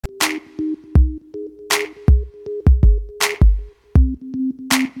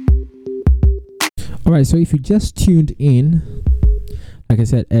All right, so if you just tuned in, like I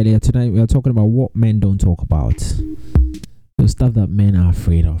said earlier, tonight we are talking about what men don't talk about. The stuff that men are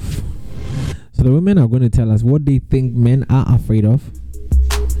afraid of. So the women are going to tell us what they think men are afraid of.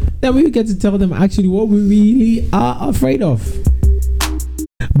 Then we get to tell them actually what we really are afraid of.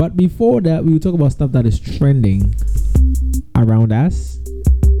 But before that, we will talk about stuff that is trending around us.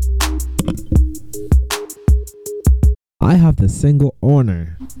 I have the single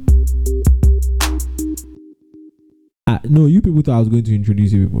honor. No, you people thought I was going to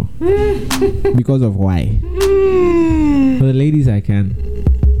introduce you people. Because of why? For the ladies, I can.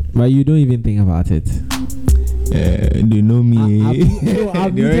 But you don't even think about it. They know me.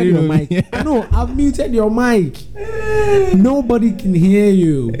 I've muted your mic. No, I've muted your mic. Nobody can hear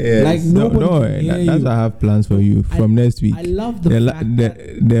you. Yes. Like nobody can hear you. That's why I have plans for you from next week. I love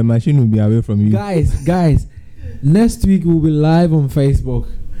the machine will be away from you. Guys, next week we'll be live on Facebook.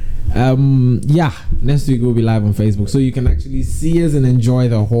 Next week we'll be live on Facebook, so you can actually see us and enjoy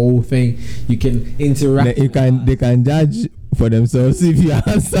the whole thing. You can interact. They can judge for themselves if you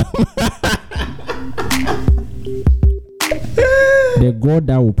answer. The God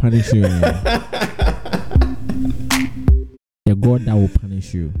that will punish you. The God that will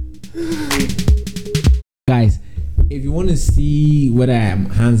punish you. Guys, if you want to see whether I am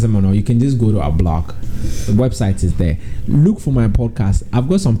handsome or not, you can just go to our blog. The website is there. Look for my podcast. I've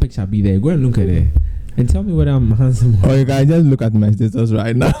got some picture. Be there. Go and look at it and tell me whether I'm handsome. Or you can just look at my status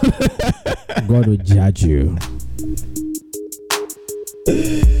right now. God will judge you.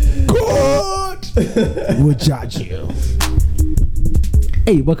 God will judge you.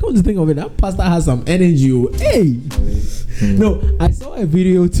 Hey, but come to think of it, that pastor has some energy. Hey, no, I saw a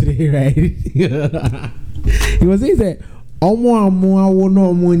video today, right? He was saying that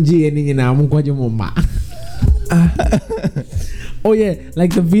oh yeah,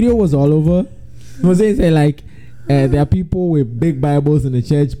 like the video was all over. He was saying like there are people with big Bibles in the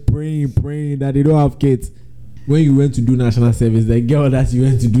church praying that they don't have kids. When you went to do national service, the girl that you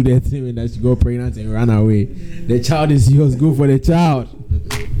went to do that thing that she got pregnant and ran away, the child is yours. Go for the child.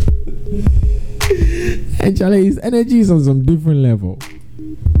 And Charlie, his energy is on some different level.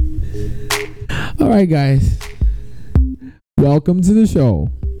 All right, guys, welcome to the show.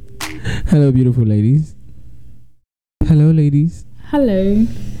 Hello, beautiful ladies. Hello, ladies. Hello.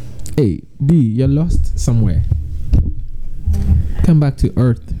 Hey, D, you're lost somewhere. Come back to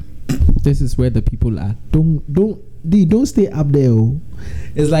Earth. This is where the people are. Don't stay up there. Oh.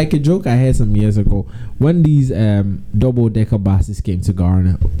 It's like a joke I heard some years ago when these double-decker buses came to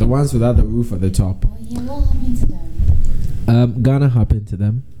Ghana, the ones without the roof at the top. Oh, yeah, what happened to them? Ghana happened to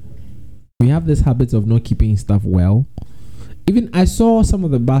them. We have this habit of not keeping stuff well. Even I saw some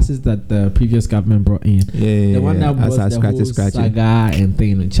of the buses that the previous government brought in. The one that was the whole saga and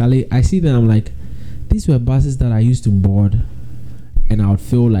thing. Charlie, I see them. I'm like, these were buses that I used to board, and I would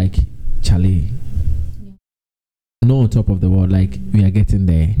feel like, Charlie, not on top of the world, like we are getting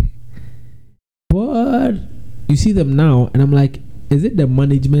there. But you see them now, and I'm like, is it the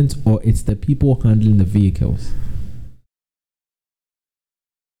management or it's the people handling the vehicles?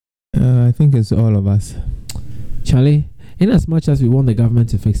 I think it's all of us. Charlie, in as much as we want the government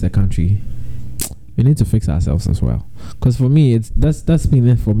to fix the country, we need to fix ourselves as well. Because for me, that's been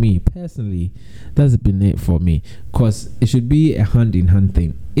it for me personally. That's been it for me. Because it should be a hand-in-hand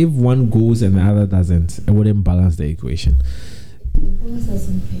thing. If one goes and the other doesn't, it wouldn't balance the equation. Your boss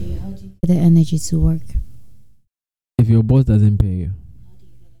doesn't pay you. How do you get the energy to work? If your boss doesn't pay you,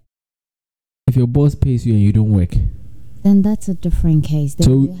 if your boss pays you and you don't work, then that's a different case.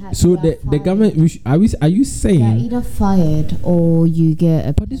 Then so the government, are you saying they're either fired or you get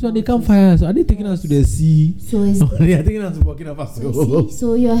a... But this one, they can't fire us. Are they taking us to the sea? So they are taking us to Burkina Faso.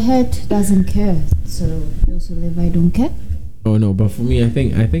 So your head doesn't care. So you also live, I don't care. Oh no, but for me, I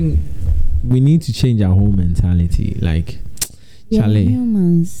think we need to change our whole mentality. Like, Charlie,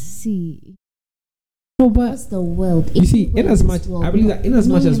 humans, see. No, but what's the world? You see, in as much I believe that in as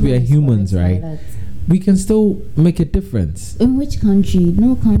much as we are humans, right? We can still make a difference. In which country?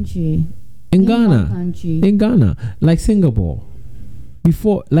 No country. In Ghana. In Ghana. Like Singapore.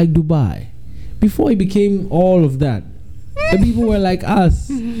 Before, like Dubai. Before it became all of that, the people were like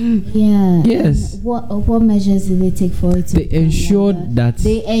us. Yeah. Yes. What measures did they take for it? They ensured that.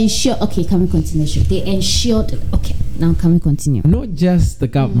 They ensured. Okay, can we continue? They ensured. Okay, now can we continue? Not just the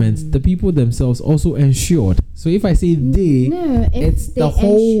government, the people themselves also ensured. So if I say they, no, it's the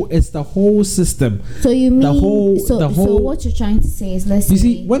whole system. So you mean the whole? So what you're trying to say is, let's you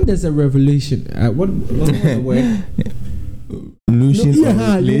see, when there's a revelation, what was the word?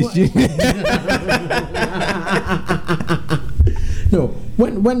 No,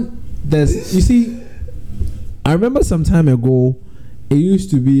 when there's, you see, I remember some time ago, it used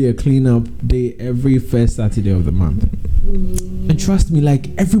to be a cleanup day every first Saturday of the month. And trust me, like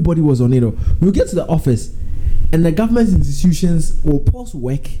everybody was on it. We'll get to the office and the government institutions will pause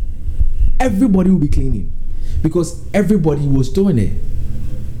work. Everybody will be cleaning because everybody was doing it.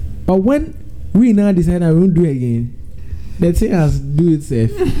 But when we now decide I won't do it again, the thing has do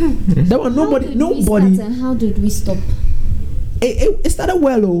itself. There was nobody. And how did we stop? It started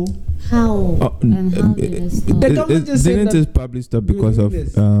well, oh. How? And how did it stop? The government just said didn't that it probably stop we because were of doing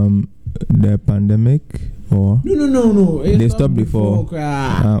this. the pandemic or No. It they stopped before?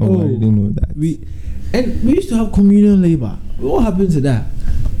 I didn't know that. We used to have communal labor. What happened to that?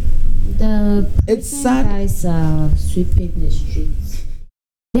 It's sad. Guys are sweeping the streets.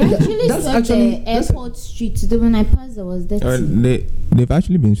 They actually That's swept actually- the airport street today. When I passed, there was dirty. They've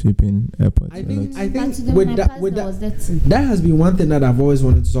actually been sweeping airports. I a think- lot. I But today with when that- I passed, with there that- was dirty. That has been one thing that I've always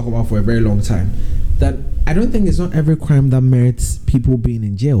wanted to talk about for a very long time. That I don't think it's not every crime that merits people being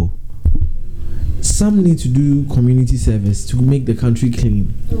in jail. Some need to do community service to make the country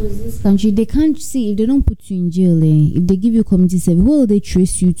clean. So is this country, they can't see if they don't put you in jail. If they give you community service, where will they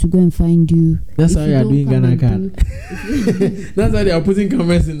trace you to go and find you? That's If how you they are don't doing come Ghana and card. That's why they are putting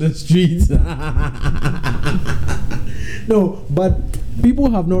comments in the streets. No, but people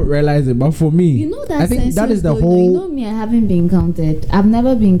have not realized it. But for me, You know that I think sense that is the you whole. know me, I haven't been counted. I've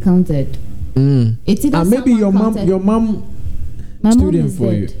never been counted. It's either Maybe someone counted- your mom My mom stood in is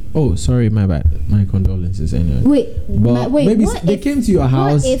for dead. you. Oh, sorry, my bad. My condolences anyway. Wait, Maybe what they if- came to your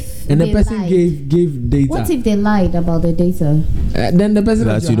house what if and the they person lied? gave data. What if they lied about the data? Then the person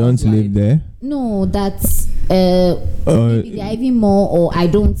at That your you don't house lied. live there. No, that's maybe they're even more, or I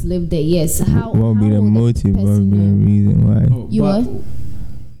don't live there. Yes. How? What would be how the will motive? What person would be the know? reason why? Oh, You but what?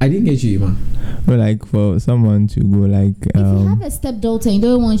 I didn't get you, Ima. No, like for someone to go like If you have a stepdaughter, you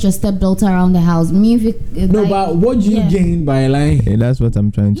don't want your stepdaughter around the house. Me, if it, No, like, but what do you yeah. gain by lying? yeah, that's what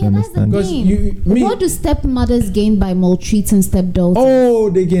I'm trying to Yeah, that's the understand. Because thing. What do stepmothers gain by maltreating stepdaughters?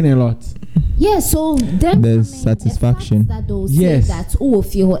 Oh, they gain a lot. Yeah, so them There's coming, satisfaction. the fact that they'll Yes. say that, oh,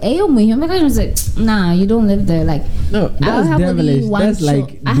 if you're nah, you don't live there. Like, No, that's have only devilish. one That's show.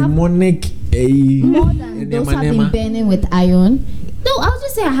 like I have demonic. more than those have been burning with iron. No, I'll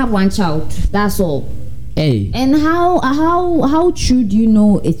just say I have one child. That's all. Hey. And how true do you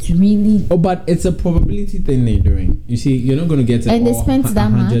know it's really? Oh, but it's a probability thing they're doing. You see, you're not going to get it And they all spent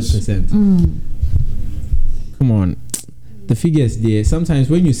that much? 100%. Come on. The figures there. Sometimes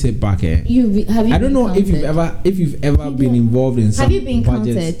when you sit back here, Have you? I don't been know counted? if you've ever been involved in some Have you been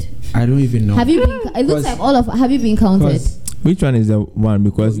budgets. counted? I don't even know. Have you been? It looks like all of. Have you been counted? 'Cause Which one is the one?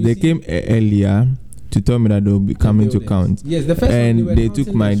 Because you they see- came earlier to tell me that they'll be coming to buildings. count. Yes, the first And one, they were took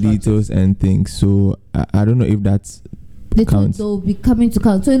counting my the structures. details and things. So I don't know if that's They told counts. they'll be coming to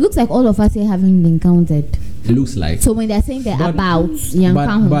count. So it looks like all of us here haven't been counted. It looks like. So when they're saying they're But- about young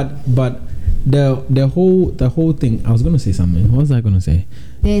But the whole thing. I was gonna say something. What was I gonna say?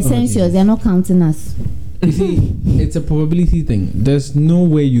 they're Jesus. censors, they're not counting us. You see, it's a probability thing. There's no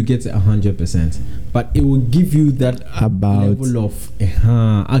way you get it 100%, but it will give you that about level of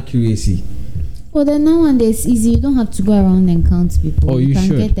accuracy. Well, then nowadays easy. You don't have to go around and count people. Oh, you can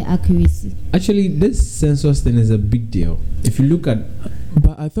should. get the accuracy. Actually, this census thing is a big deal. If you look at,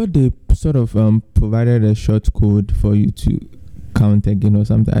 But I thought they sort of provided a short code for you to count again or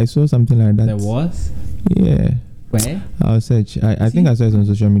something. I saw something like that. there was Yeah. where I'll search. I think I saw it on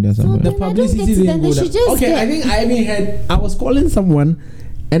social media somewhere. the Then I don't publicity get it, then didn't they go should down. just Okay, get- I think I even heard. I was calling someone,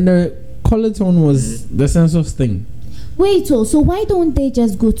 and the caller tone was the census thing. Wait, so why don't they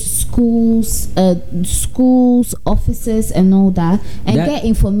just go to schools, offices, and all that, and That- get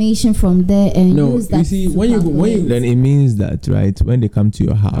information from there and No, use that? you see, when you Then it means that, right, when they come to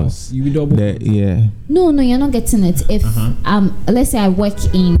your house, you will double. yeah. No, you're not getting it. If Uh-huh. let's say I work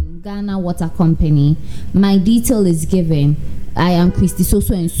in Ghana Water Company, my detail is given. I am Christy so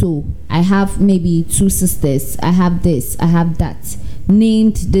and so. I have maybe 2 sisters. I have this. I have that.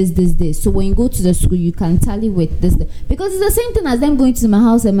 Named this. So when you go to the school, you can tally with this because it's the same thing as them going to my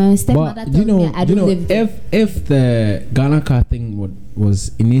house and my stepmother But telling me I don't live there. if the Ghana card thing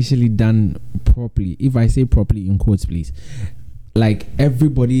was initially done properly, if I say properly in quotes, please, like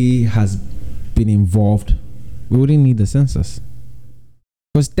everybody has been involved, we wouldn't need the census.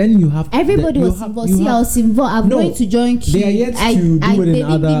 Because then you have Everybody you was have- involved. you See, I have- was involved. I'm No, going to join queue. They are yet to I, do it they in didn't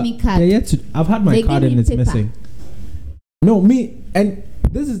other. give me card. They're yet to. I've had my They card gave and me it's paper. missing. No, me and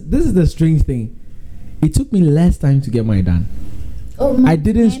this is the strange thing. It took me less time to get mine done. Oh, I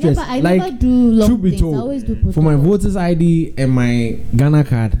didn't stress. I Like, never do long truth be things. I told, always do for my protocol. voters ID and my Ghana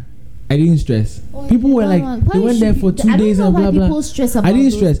card, I didn't stress. Oh, People were like, why they went there for 2 days and blah blah. People stress about I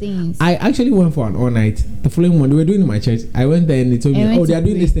didn't those stress. things. I actually went for an all night. The following one, they were doing it in my church. I went there and they told me, went oh, they to are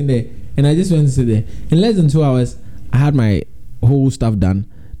doing pray. this thing there, and I just went to sit there. In less than 2 hours, I had my whole stuff done.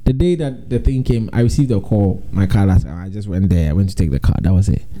 The day that the thing came, I received a call. My car last time. I just went there. I went to take the car. That was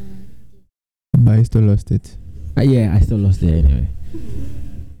it. But I still lost it. Yeah, I still lost there anyway.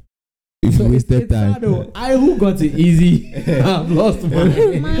 You So wasted it's time. sad though. I who got it easy. I've lost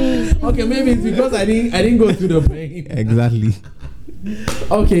money. Okay, maybe it's because I didn't go through the pain. Exactly.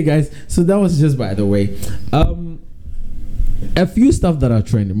 Okay, guys. So that was just by the way. A few stuff that are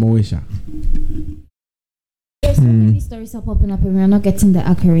trending. Moesha. There's so many stories are popping up and we're not getting the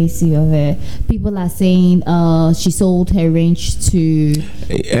accuracy of it. People are saying she sold her range to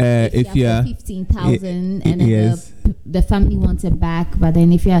If you are 15,000 and then yes. the family wants it back, but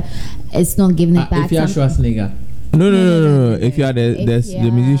then if you're it's not giving it back. If you're Schwarzenegger. No. If you are the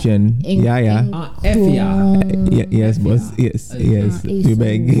musician, yeah. Efia. Yes, boss. Yes. We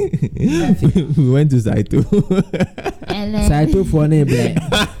beg. We went to Saito. And then, Saito for neighbor.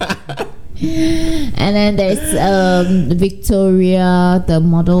 and then there's Victoria, the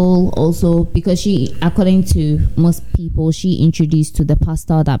model, also because she, according to most people, she introduced to the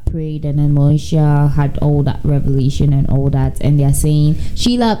pastor that prayed, and then Moesha had all that revelation and all that, and they are saying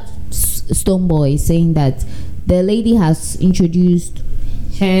Sheila Stoneboy is saying that the lady has introduced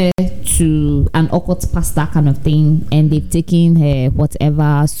her to an awkward pastor kind of thing, and they've taken her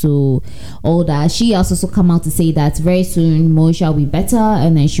whatever, so all that. She has also come out to say that very soon Moesha will be better,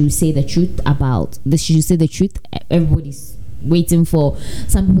 and then she will say the truth about this. She will say the truth. Everybody's waiting for.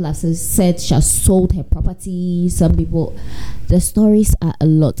 Some people have said she has sold her property. Some people, the stories are a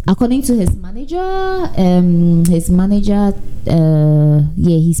lot. According to his manager, his manager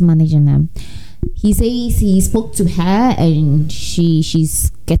now. He says he spoke to her and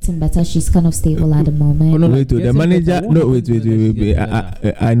she's getting better. She's kind of stable at the moment. Oh, no, Wait, the manager. No, wait.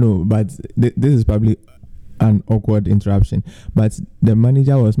 I know, but this is probably an awkward interruption. But the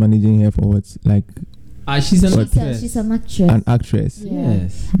manager was managing her for what? Like, she's an actress. She's an actress. an actress. Yeah.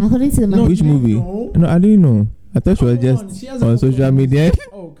 Yes. According to the manager. Which movie? No. No, I didn't know. I thought she was just She has a on couple social of media.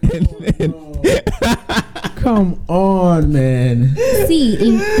 Oh, come on, man. See,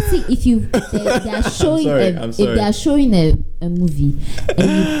 if you they are showing I'm sorry. if they are showing a movie and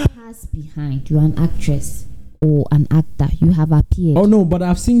you pass behind, you're an actress or an actor, you have appeared. Oh no, but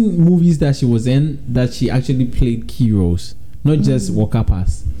I've seen movies that she was in that she actually played key roles, not just walk-up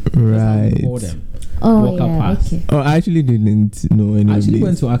pass. Right. Call them. Oh, walk-up yeah, pass. okay. Oh, I actually didn't know any I of actually this.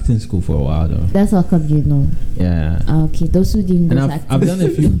 went to acting school for a while though. That's how come you know. Yeah. Okay, those who didn't go And to I've done a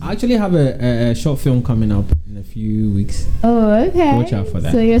few. I actually have a short film coming up in a few weeks. Oh, okay. Watch out for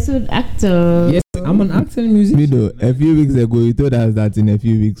that. So you're a good actor. Yes, I'm an acting musician. Mido, a few weeks ago, you told us that in a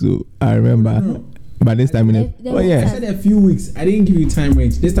few weeks, so I remember. No. But this time, The oh I yeah, said a few weeks. I didn't give you time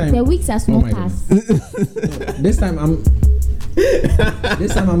range. This time, The weeks has Oh not my passed. this time I'm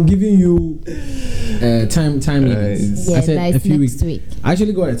giving you time limits. Yeah, I said that a is few next weeks. week. I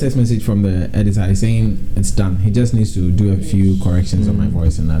actually got a text message from the editor saying it's done. He just needs to do a few corrections on my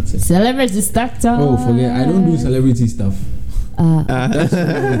voice and that's it. Celebrity starter. Oh, forget. I don't do celebrity stuff.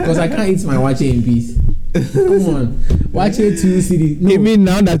 Because I can't eat my wache in peace. Come on. Wache 2 CD. No. you mean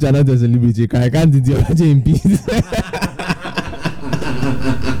now that you're not a celebrity, I can't do your in peace.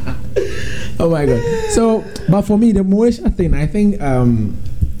 Oh my god. So, but for me, the Moesha thing, I think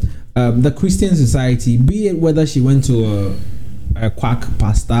the Christian society, be it whether she went to a quack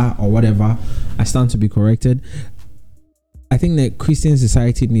pastor or whatever, I stand to be corrected. I think the Christian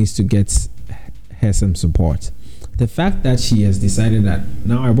society needs to get her some support. The fact that she has decided that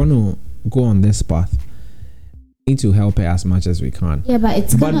now I want to go on this path, need to help her as much as we can. Yeah, but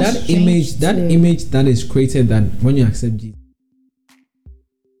it's But kinda that image that is created, that when you accept Jesus,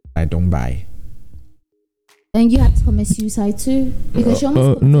 I don't buy. And you have to commit suicide too, because she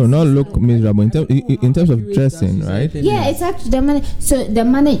almost committed No, not suicide. look miserable in terms of dressing, right? Yeah, it's actually the money. So the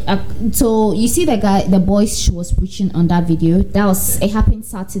money. So you see the boy she was preaching on that video. It happened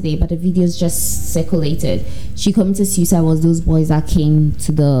Saturday, but the videos just circulated. She committed suicide. Was those boys that came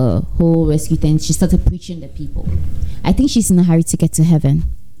to the whole rescue thing? She started preaching the people. I think she's in a hurry to get to heaven,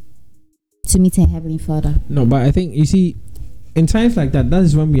 to meet her heavenly Father. No, but I think you see, in times like that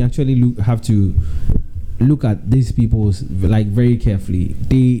is when we actually have to look at these people's like very carefully.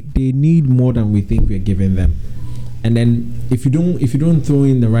 They need more than we think we're giving them, and then if you don't throw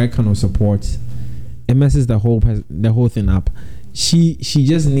in the right kind of support, it messes the whole thing up. She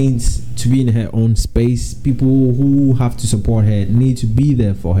just needs to be in her own space. People who have to support her need to be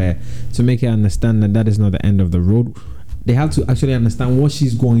there for her to make her understand that is not the end of the road. they have to actually understand what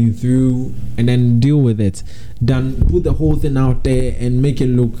she's going through and then deal with it, than put the whole thing out there and make it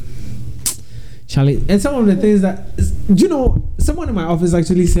look Charlie. And some of the things that, you know, someone in my office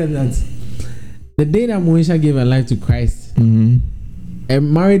actually said that the day that Moesha gave her life to Christ, a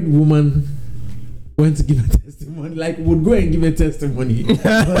married woman went to give a testimony, like would go and give a testimony.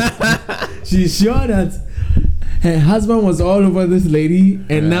 She's sure that her husband was all over this lady,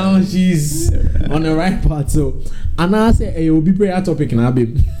 and now she's on the right path. So, and I say, "Hey, will be prayer topic now,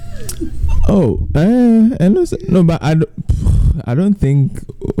 babe." Oh, no, but I don't think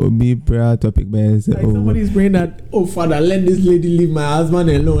it will be prayer topic. But like somebody's praying that, "Oh Father, let this lady leave my husband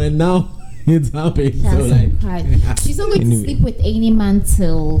alone," and now it's happening. So like, she's not going to sleep with any man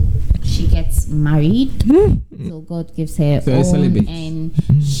till she gets married. So God gives her own, and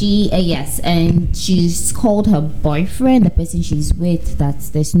she yes, and she's called her boyfriend, the person she's with, that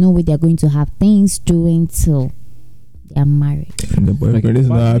there's no way they're going to have things doing till they're married. And the boyfriend is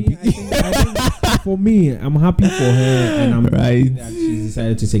not happy. I think for me, I'm happy for her, and I'm happy that she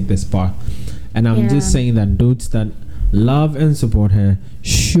decided to take this path. And I'm just saying that those that love and support her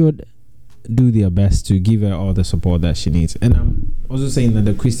should do their best to give her all the support that she needs. And I'm also saying that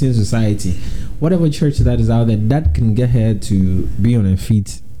the Christian society, whatever church that is out there, that can get her to be on her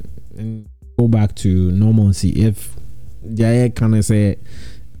feet and go back to normalcy. If they kind of say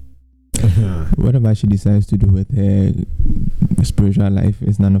whatever she decides to do with her spiritual life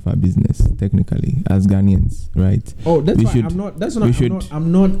is none of our business, technically, as Ghanaians, right? Oh, that's why I'm not. That's not.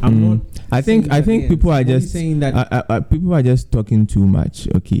 I'm not. I think people are just saying that people are just talking too much.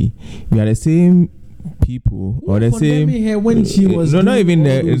 Okay, we are the same people, or the same. Her when she was not even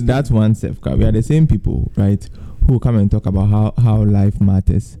that one self. We are the same people, right? Who come and talk about how life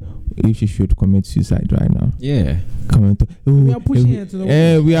matters. If she should commit suicide right now, come and talk. We are pushing her to the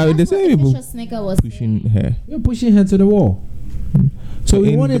wall. We are the same people pushing her. We're pushing her to the wall. So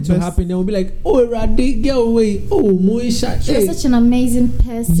we want it to happen. Then we'll be like, "Oh, Rade, get away! Oh, Moesha." She's such an amazing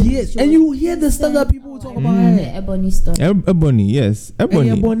person. Yes, and you hear the stuff that people talk about her. The Ebony story. Ebony, yes, Ebony.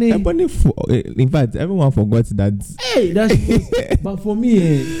 In fact, everyone forgot that. Hey, that's. But for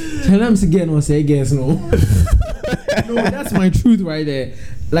me, Chalam's again or say guess no. No, that's my truth right there.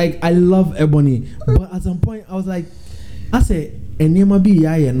 Like, I love Ebony, but at some point I was like, I said, "And you might be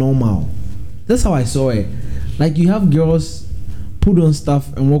normal." That's how I saw it. Like, you have girls put on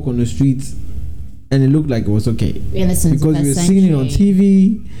stuff and walk on the streets, and it looked like it was okay because we were seeing it on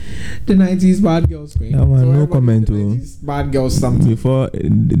TV. The 90s bad girls scream. No comment. Bad girls something before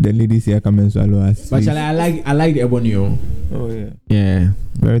the ladies here come and swallow us. But I like Ebony. Oh yeah,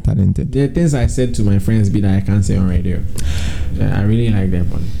 very talented. The things I said to my friends be that I can't say on radio. Yeah, I really like that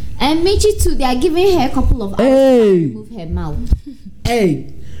one. And Michi too, they are giving her a couple of hours to remove her mouth.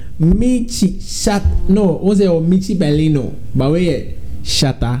 Hey, Michi Michi Bellino, but wait,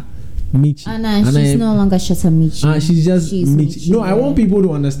 Shatta Michi. She's no longer Shatta Michi. She's just Michi. No, I want people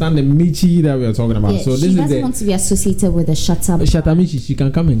to understand the Michi that we are talking about. So she doesn't want to be associated with the Shatta Michi. She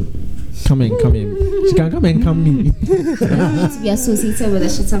can come in. She can come and come in. She doesn't want to be associated with the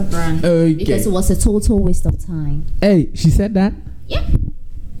Shatta brand because it was a total waste of time. Hey, she said that? Yeah.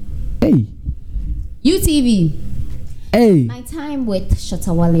 Hey. UTV. Hey. My time with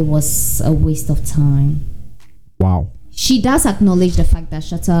Shatta Wale was a waste of time. Wow. She does acknowledge the fact that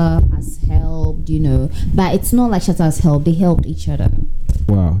Shatta has helped, but it's not like Shatta has helped. They helped each other.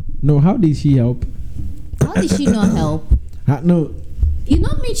 Wow. No, how did she help? How did she not help? No. Michi,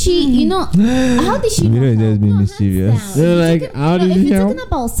 how did she not help? Just be mysterious. How did if she you're help? talking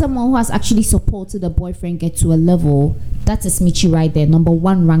about someone who has actually supported the boyfriend get to a level, that is Michi right there, number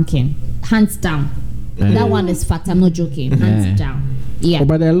 1 ranking, hands down. That one is fact. I'm not joking. Hands down. Yeah. Oh,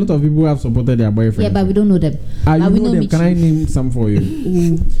 but there are a lot of people who have supported their boyfriend. Yeah, but we don't know them. You know them. Can I name some for you?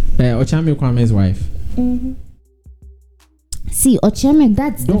 Ochame Kwame's wife. Mm-hmm. See, Ochame,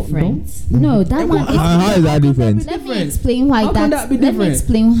 that's different. No, that one. How is that different? Let me explain why how that's. That be different? Let me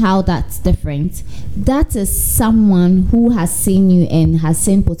explain how that's different. That is someone who has seen you and has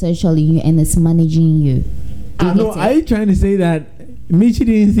seen potential in you and is managing you. No, are you trying to say that Michi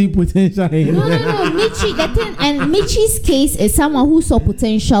didn't see potential in you? No. Michi, the thing, and Michi's case is someone who saw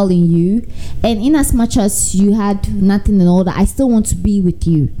potential in you, and in as much as you had nothing and all that, I still want to be with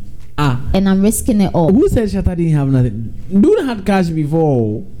you. And I'm risking it all. Who said Shatta didn't have nothing? Dude had cash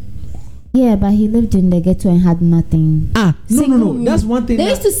before. Yeah, but he lived in the ghetto and had nothing. No. That's one thing. They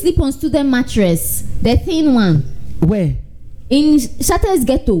used to sleep on student mattress, the thin one. Where? In Shatta's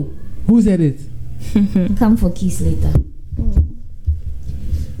ghetto. Who said it? Come for keys later.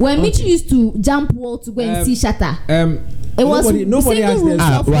 When Michi used to jump wall to go and see Shatta. It was nobody asked them.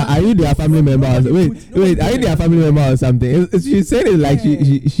 Well, are you their family member? Are you their family member or something? She said it like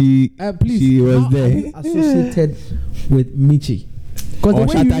she was there. Associated with Michi. Or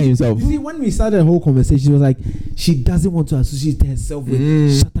Shatta himself. You see, when we started the whole conversation, she was like, she doesn't want to associate herself with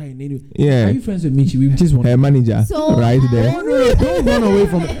Shatta in any way. Yeah. Are you friends with Michi? We just want her manager, right there. No, don't run away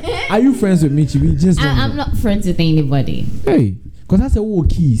from it. Are you friends with Michi? We just. I'm not friends with anybody. Hey, because that's a whole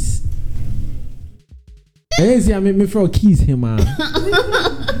keys. Hey, see, I mean, me for keys him, man.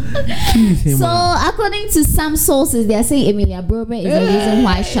 So, according to some sources, they are saying Emilia Brobe is the reason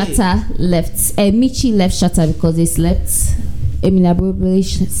why Shatta left. Michi left Shatta because they slept. Emilia Brobe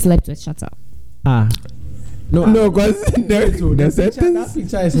slept with Shatta. No, because the sentence. That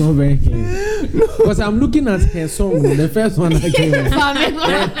picture is not very clear. Because I'm looking at her song, the first one that came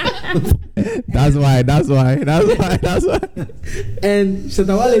That's why. And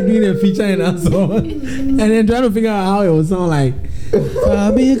Shatawale doing a feature in that song, and then trying to figure out how it would sound like.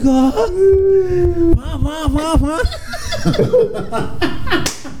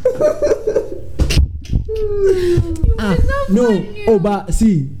 No, but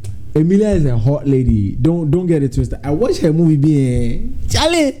see, Emilia is a hot lady. Don't get it twisted. I watched her movie being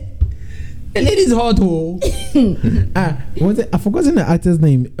Charlie. The lady's hot, I've forgotten the actor's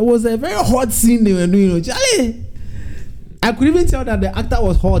name. It was a very hot scene they were doing. Charlie, I could even tell that the actor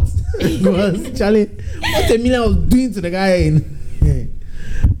was hot because Charlie, what Emilia was doing to the guy.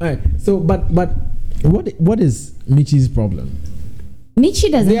 Alright, so but what is Michi's problem?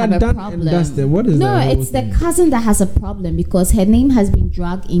 Michi doesn't have a problem. What is it's the cousin that has a problem because her name has been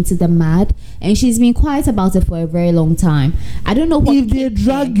dragged into the mud and she's been quiet about it for a very long time. I don't know what. If they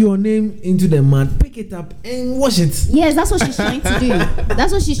drag your name into the mud, pick it up and wash it. Yes, that's what she's trying to do.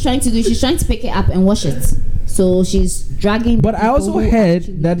 That's what she's trying to do. She's trying to pick it up and wash it. So she's dragging. But I also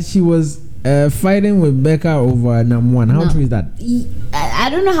heard that she was fighting with Becca over Nam1. How true is that? I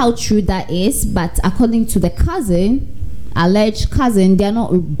don't know how true that is, but according to the cousin. Alleged cousin, they are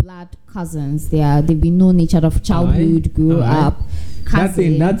not blood cousins. They've been known each other from childhood, grew up.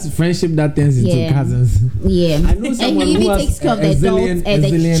 Cousin. That's friendship that turns into cousins. Yeah, I know someone and he even takes care of the adults and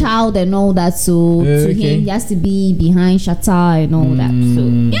the child and all that. So to him, he has to be behind Shatta and all that. So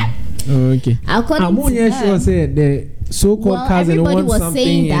yeah. Okay. According to her, sure said the so-called cousin everybody wants was something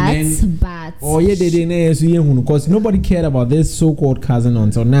saying that, and but because nobody cared about this so-called cousin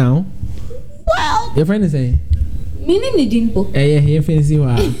until now. Well, your friend is saying. And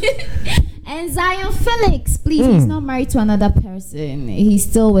Zion Felix, please, he's not married to another person. He's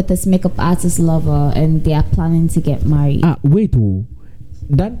still with his makeup artist lover and they are planning to get married. Wait,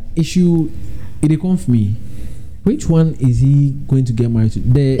 that issue, it comes for me. Which one is he going to get married to?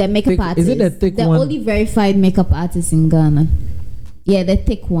 The makeup artist. Is it the thick one? The only verified makeup artist in Ghana. Yeah, the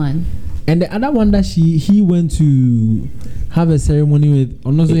thick one. And the other one that he went to have a ceremony with.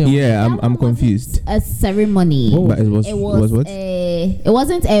 I'm confused. A ceremony. But it was what? It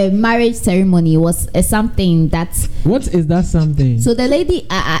wasn't a marriage ceremony. It was something that's. What is that something? So the lady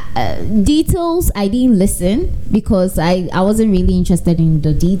details I didn't listen because I wasn't really interested in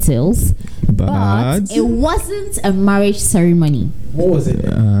the details. But it wasn't a marriage ceremony. What was it?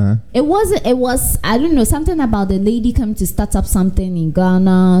 It was I don't know, something about the lady coming to start up something in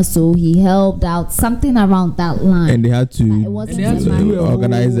Ghana, so he helped out, something around that line. And they had to organize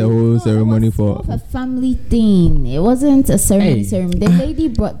the whole ceremony for a family thing. It wasn't a ceremony. The lady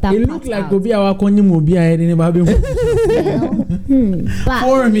brought that. It looked like out.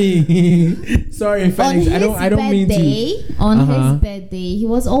 For me. Sorry, Felix. I don't mean to. On his birthday, he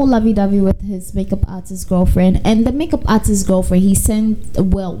was all lovey-dovey with his makeup artist girlfriend, and the makeup artist girlfriend, he sent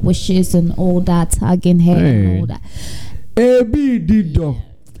well wishes and all that, hugging her and all that.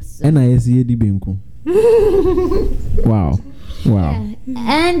 Wow. Yeah.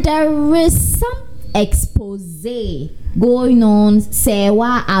 And there is some expose going on. Say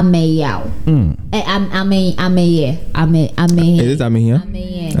wa ameyaw. Ameye. Is it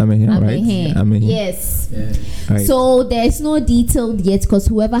Ameye? Right? Yes. Yeah. Right. So there's no detailed yet because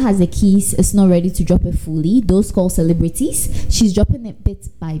whoever has the keys is not ready to drop it fully. Those called celebrities. She's dropping it bit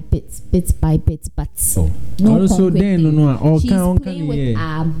by bit, but no also then she's playing with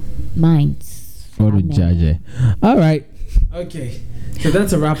our minds. All right. Okay. So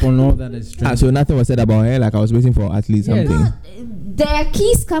that's a wrap on all that is true. So nothing was said about her. Like I was waiting for at least something. There are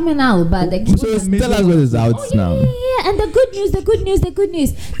keys coming out, but the keys. So tell us what is out now. Yeah. And the good news.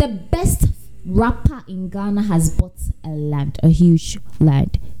 The best rapper in Ghana has bought a huge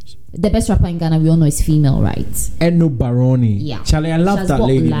land. The best rapper in Ghana, we all know, is female, right? Eno Baroni. Yeah. Charlie, I love that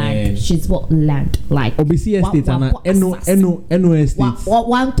lady, man. She's bought land, like OBC Estate and Eno Estate.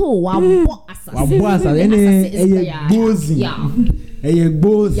 One two, one boss.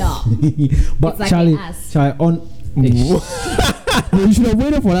 But like Charlie, on. You should have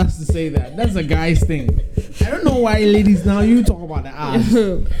waited for us to say that. That's a guy's thing. I don't know why, ladies, now you talk about the ass.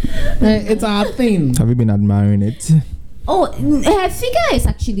 It's our thing. Have you been admiring it? Oh, her figure is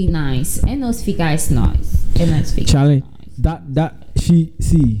actually nice. Eno's figure is nice. Eno's figure. Charlie, that she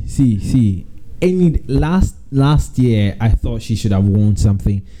see. Any last year, I thought she should have won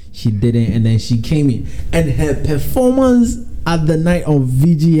something. She didn't, and then she came in, and her performance at the night of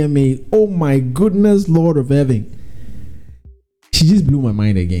VGMA. Oh my goodness, Lord of Heaven! She just blew my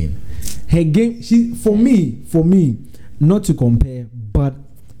mind again. Her game, for me, not to compare, but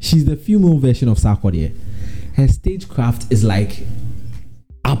she's the female version of Sarkodie. Her stagecraft is like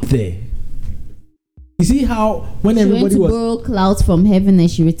up there. You see how when she everybody went to borrow clouds from heaven and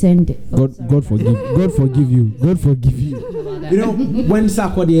she returned it. God forgive you. You know, when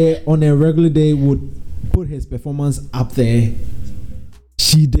Sarkodie on a regular day would put his performance up there,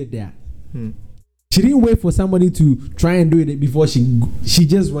 she did that. She didn't wait for somebody to try and do it before she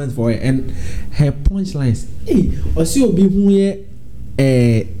just went for it. And her punchlines,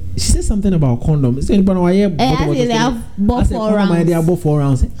 she said something about condoms. I bought 4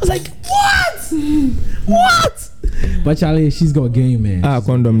 rounds. I was like, what? But Charlie, she's got game, man.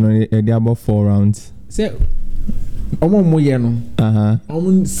 Condom, they bought 4 rounds. Say, I'm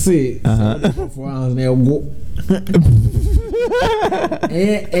say 4 rounds. Now go.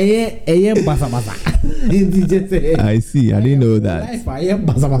 I see. I didn't know that.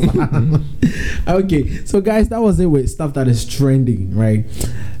 Okay, so guys, that was it with stuff that is trending, right?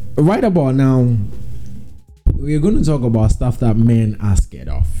 Right about now, we're going to talk about stuff that men are scared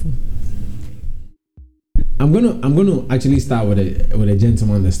of. I'm gonna actually start with a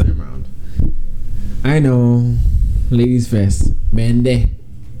gentleman this time around. I know, ladies first. Bende,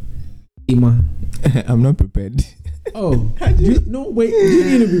 Ima. I'm not prepared. Oh, you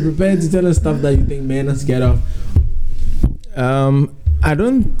need to be prepared to tell us stuff that you think men are scared of. I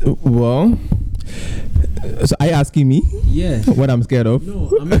don't. Well, so are you asking me? Yeah. What I'm scared of? No,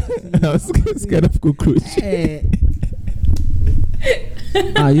 I'm scared of cockroach. You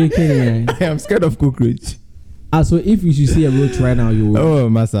kidding me? I'm scared of cockroach. So if you should see a roach right now, you will. Oh,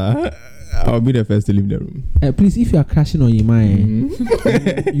 Massa, I'll be the first to leave the room. Please, if you are crashing on your mind,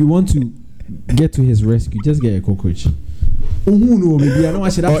 you want to get to his rescue, just get a cockroach. Or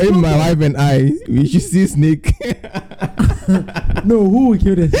if my wife and I, we should see snake. No, who will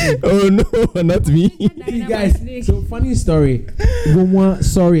kill the snake? Oh no, not me. Hey guys, so funny story.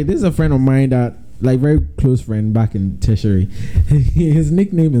 Sorry, this is a friend of mine that, like, very close friend back in tertiary. His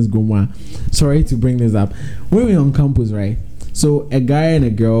nickname is Gomwa. Sorry to bring this up. When we were on campus, right? So a guy and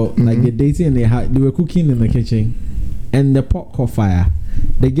a girl, like, they're dating and they were cooking in the kitchen, and the pot caught fire.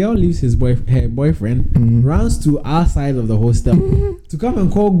 The girl leaves her boyfriend, runs to our side of the hostel to come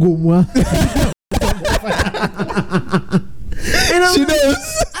and call Gomwa. She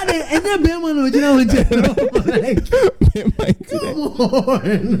knows. And then like, come on.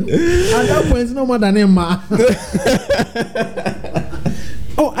 At that point, it's no more than Emma.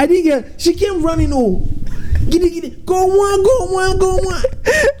 Oh, I didn't get. She came running. Oh, get it. Go on.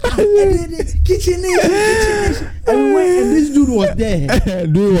 Kitchen. And this dude was there.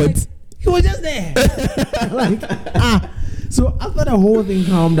 Do what? Like, he was just there. So after the whole thing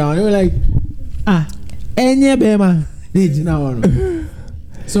calmed down, they were like, Enya Bema.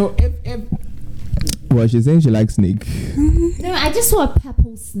 So if well, she's saying she likes snake. No, I just saw a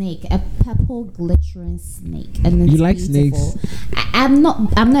purple snake, a purple glittering snake, and it's you like beautiful. snakes? I'm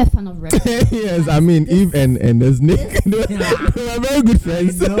not a fan of reptiles. Yes, I mean Eve and the snake, they were very good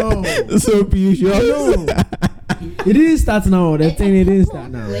friends. No, so you sure? It didn't start now. That thing it didn't start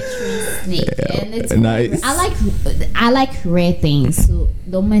now. Glittering snake, and it's nice. I like rare things, so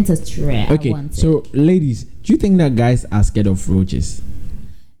the moment it's rare. Okay, so ladies, do you think that guys are scared of roaches?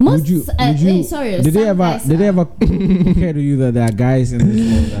 Most, would you, did they ever occur to you that there are guys in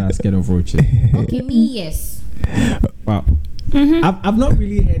this world that are scared of roaches? Okay, me, yes. Wow. I've not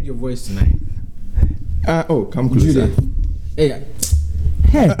really heard your voice tonight. Come closer. Hey.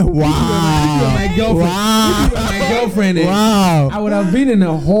 Wow. My girlfriend. Wow. My girlfriend. Wow. I would have been in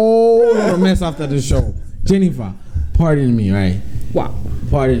a whole lot of mess after the show. Jennifer, pardon me, right? Wow.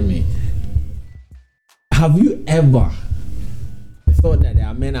 Pardon me. Have you ever thought that there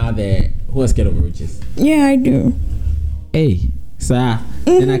are men out there who are scared of roaches? Yeah, I do. Hey, sir,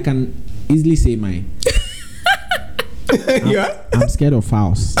 then I can easily say mine. Yeah. I'm scared of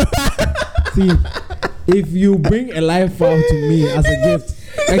fowls. See, if you bring a live fowl to me as a gift,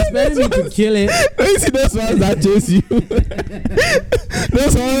 expect me to kill it. You see those ones that chase you.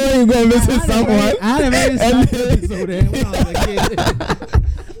 Those ones when you go visit someone. I had a very sad episode there when I was a kid.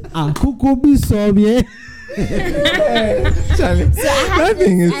 Kuku be so bien. Charlie, So I had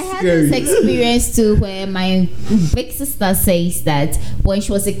this experience too, where my big sister says that when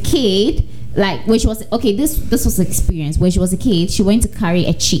she was a kid, like when she was this was the experience. When she was a kid, she went to carry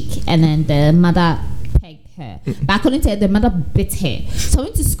a chick, and then the mother pegged her. But according to her, the mother bit her. So I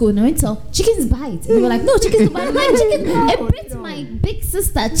went to school and I went to chickens bite. And they were like, no, chickens don't bite. Like, chicken, it bit my big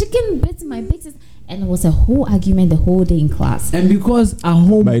sister. Chicken bit my big sister. And it was a whole argument the whole day in class. And because at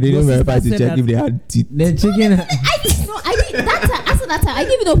home, but I didn't your verify sister to said check if they had teeth. the chicken. I didn't know. I didn't. That time, I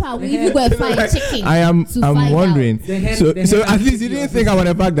didn't even know how we even go and find chicken. I'm wondering. The hen- So the hen at least you didn't think about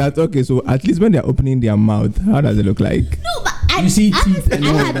the fact that okay, so at least when they're opening their mouth, how does it look like? No, but You see teeth I and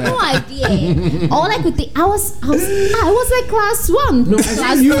all had that. no idea. All I could think, I was like class 1. No, I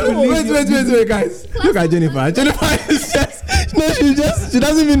class think you 2. Wait, guys. Look at Jennifer. Jennifer is she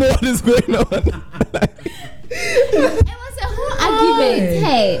doesn't even know what is going on. It was a whole argument.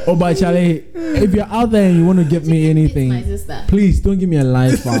 Hey. Oh, but Charlie, if you're out there and you want to give me It's my anything, sister. please don't give me a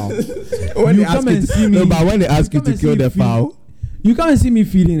live fowl. When You they ask come you and to- see me. No, but when they ask you come to and kill see the me feed- fowl, You can't see me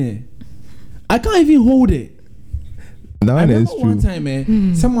feeding it. I can't even hold it. that I one is remember true. one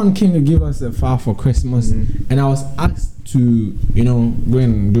time, someone came to give us a fowl for Christmas, and I was asked to, go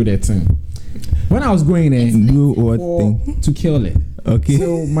and do that thing. When I was going there, Do what thing? to kill it. Okay.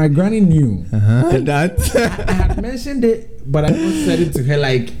 So my granny knew. That. I had mentioned it, but I never said it to her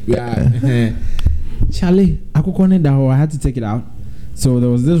like, Charlie, I had to take it out. So there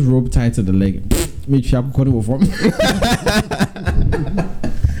was this rope tied to the leg. Make sure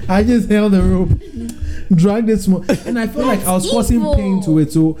I just held the rope, dragged it small, and I felt like I was causing evil. pain to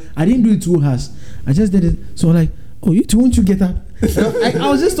it. So I didn't do it too harsh. I just did it. So like, oh, you two, won't you get up? I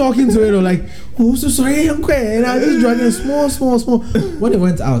was just talking to it, like, oh, so sorry, uncle. And I just dragged it small. When it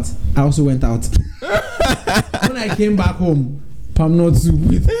went out, I also went out. When I came back home, palm nut soup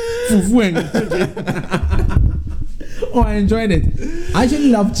with fufu and chicken. Oh, I enjoyed it. I actually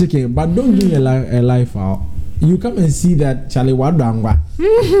love chicken, but don't give me a live fowl. You come and see that Charlie Wadangwa,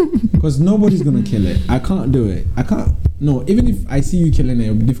 because nobody's gonna kill it. I can't do it. I can't. No, even if I see you killing it,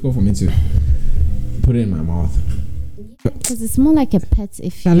 it'll be difficult for me to put it in my mouth. Because it's more like a pet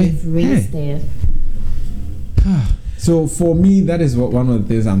if Charlie, you've raised it. So for me, that is one of the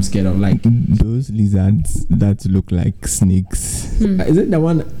things I'm scared of. Like, Those lizards that look like snakes. is it the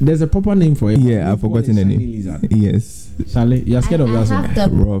one? There's a proper name for it. Yeah, I've forgotten the Shiny name. lizard. Yes. Charlie, you're scared of I that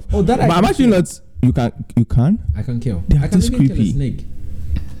have one. the Rough. Oh, that But I I'm can actually kill. not. You can. I can kill. They are I can just even kill a creepy. snake.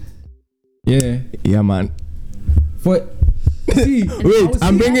 Yeah. Yeah, man. For see, Wait,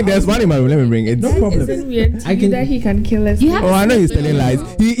 I'm bringing. There's one in my room. Let me bring it. No problem. Isn't weird to I you can- that he can kill us? You have Oh, I know he's telling lies.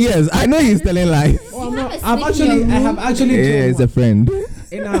 Yes, I know he's telling lies. Oh, I'm You not, have a I've snake in actually, your I have actually Yeah, killed it's one. a friend.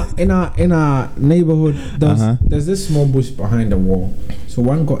 in our neighborhood. Uh-huh. There's this small bush behind the wall. So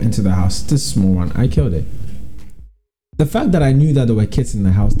one got into the house. This small one, I killed it. The fact that I knew that there were kids in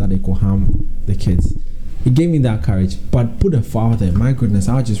the house that they could harm the kids, it gave me that courage. But put a fowl there, my goodness,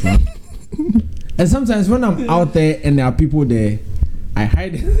 I'll just run. And sometimes when I'm out there and there are people there, I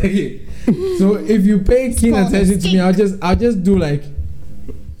hide. So if you pay keen called attention to me, I'll just do like.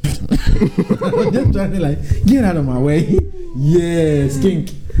 I'm just trying to like get out of my way. Yeah,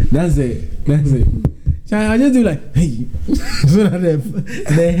 skink. That's it. So I just do like, hey, so that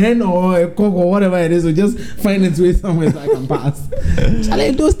the hen or a cock or whatever it is will just find its way somewhere so I can pass.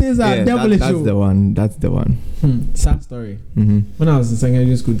 Charlie, those things are Yeah, devilish. that's the one. That's the one. Sad story. Mm-hmm. When I was in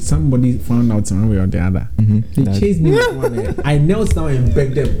secondary school, somebody found out one way or the other. They That's- chased me with one hand. I knelt down and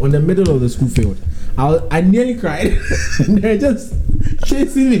begged them on the middle of the school field. I nearly cried. They're just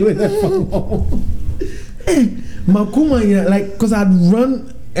chasing me with a phone. Makuma, yeah, like, because I'd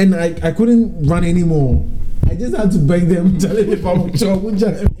run and I couldn't run anymore. I just had to beg them. Charlie, if I'm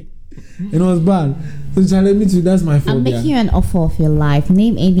and it was bad. So Charlie, me too. That's my fault. I'm making you an offer of your life.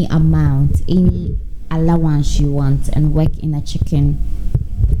 Name any amount, any allowance you want, and work in a chicken.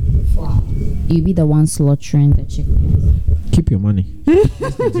 You be the one slaughtering the chicken. Keep your money.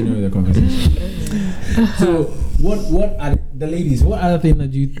 Let's continue with the conversation. So, what are the ladies? What other thing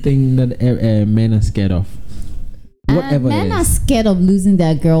that you think that men are scared of? Whatever it Men are is. scared of losing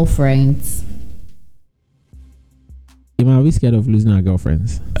their girlfriends. Are we scared of losing our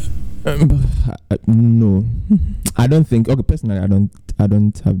girlfriends? No, I don't think. Okay, personally, I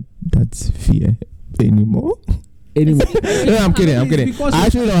don't have that fear anymore. anymore. No, I'm kidding. Because I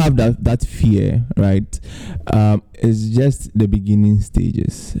actually don't have that fear, right? It's just the beginning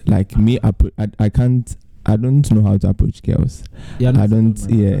stages. Like me, I don't know how to approach girls. I don't.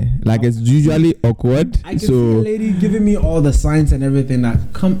 Yeah, like it's usually awkward. I can see a lady giving me all the signs and everything. That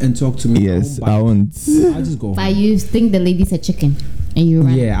come and talk to me. Yes, I won't. I'll just go. But you think the lady's a chicken, and you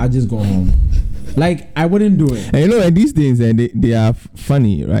run. Yeah, I'll just go home. Like I wouldn't do it. And you know, and these things, and they are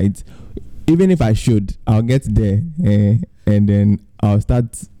funny, right? Even if I should, I'll get there, and then I'll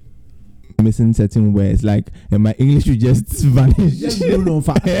start missing certain words, like, and my English will just vanish. Just don't know.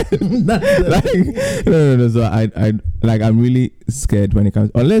 No. So I like, I'm really scared when it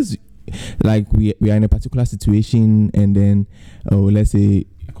comes, unless like we are in a particular situation, and then let's say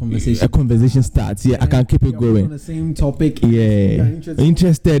a conversation starts. Yeah, I can keep it going on the same topic. Yeah,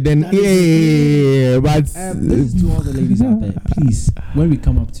 interested. Then but this is to all the ladies out there. Please, when we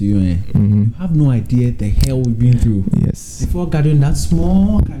come up to you, you have no idea the hell we've been through. Yes. Before gathering that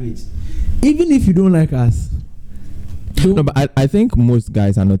small courage, even if you don't like us. No, but I think most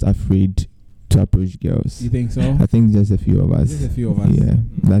guys are not afraid to approach girls. You think so? I think just a few of us. Just a few of us. Yeah,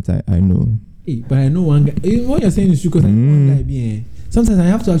 that I know. Hey, but I know one guy. What you're saying is true, because one guy being. Sometimes I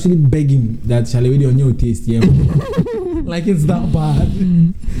have to actually beg him that shall we do on your taste, yeah. Like it's that bad.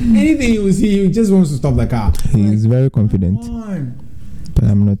 Anything you see, he just wants to stop the car. He's very confident. But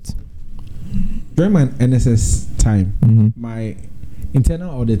I'm not. During my NSS time, my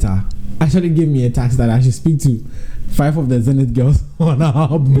internal auditor actually gave me a task that I should speak to 5 of the Zenith girls on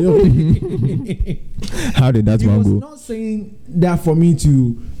our building. How did that one go? He was not saying that for me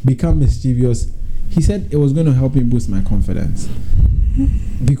to become mischievous. He said it was going to help me boost my confidence,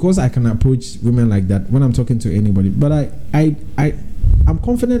 because I can approach women like that when I'm talking to anybody. But I'm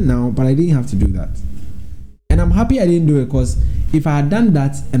confident now, but I didn't have to do that, and I'm happy I didn't do it, because if I had done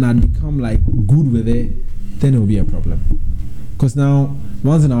that and I'd become like good with it, then it would be a problem. Because now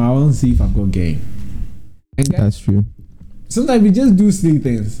once in a while I want to see if I've got game. And guys, that's true. Sometimes we just do silly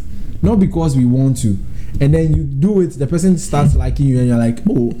things, not because we want to. And then you do it, the person starts liking you, and you're like,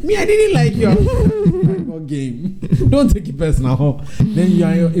 oh, me, I didn't like you. I got game. Don't take it personal. Then you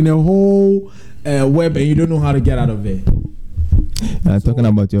are in a whole web, and you don't know how to get out of it. Talking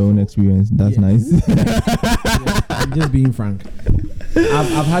about your own experience, that's nice. I'm just being frank.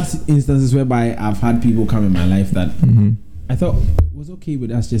 I've had instances whereby I've had people come in my life that I thought it was okay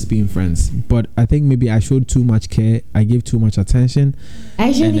with us just being friends, but I think maybe I showed too much care. I gave too much attention. I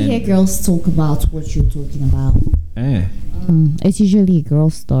usually hear girls talk about what you're talking about. It's usually a girl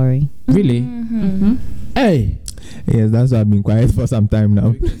story. Really? Hey. Yes, that's why I've been quiet for some time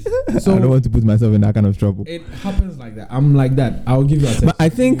now. So I don't want to put myself in that kind of trouble. It happens like that. I'm like that. I'll give you attention.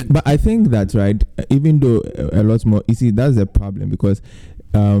 But I think that's right. Even though a lot more, you see, that's the problem, because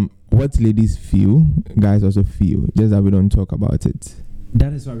what ladies feel, guys also feel, just that we don't talk about it.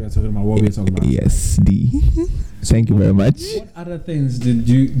 That is why we are talking about what we are talking about. Yes, Thank you very much. What other things did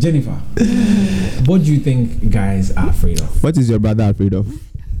you, Jennifer? What do you think guys are afraid of? What is your brother afraid of?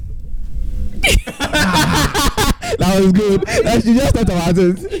 That was good. She just thought about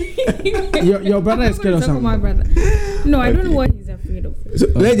it. Your brother is scared of something. My brother. No, I don't know what he's afraid of. So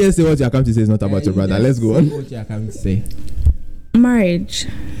let's just say what you are coming to say is not about your brother. Let's go on. What you are coming to say? Marriage.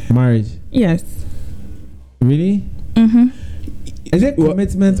 Yes. Really? Is it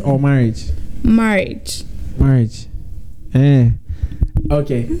commitment or marriage? Marriage.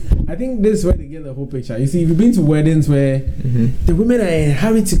 Okay. I think this is where they get the whole picture. You see, if you've been to weddings where the women are in a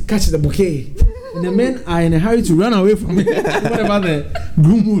hurry to catch the bouquet, and the men are in a hurry to run away from it. Whatever the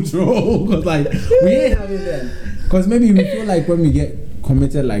groom would throw, because like we ain't having that. Because maybe we feel like when we get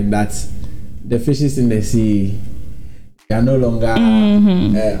committed like that, the fishes in the sea, they are no longer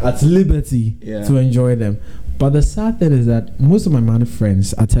at liberty to enjoy them. But the sad thing is that most of my man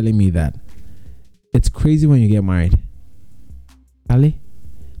friends are telling me that it's crazy when you get married. Ali,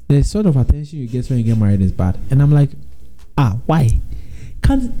 the sort of attention you get when you get married is bad. And I'm like, why?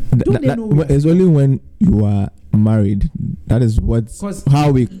 It's only when you are married. That is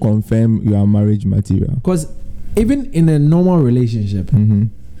how we confirm you are marriage material. Because even in a normal relationship,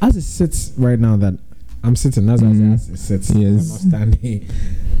 as it sits right now that I'm sitting, that's why I say as it sits. Yes. I'm not standing.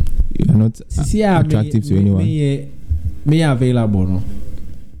 You are not attractive to anyone. Me available, no.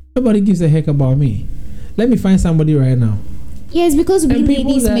 Nobody gives a heck about me. Let me find somebody right now. Yes, because we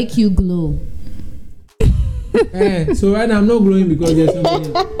ladies make you glow. So right now I'm not glowing because there's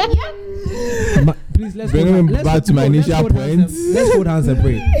somebody. But please let's bring me back to my initial point. Let's hold hands and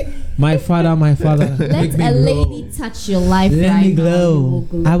pray. My father. Let a lady touch your life. Let me glow.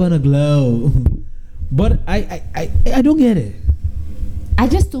 I wanna glow. But I don't get it. I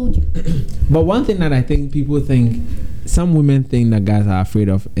just told you. But one thing that I think people think, some women think that guys are afraid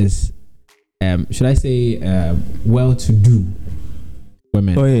of is, should I say, well-to-do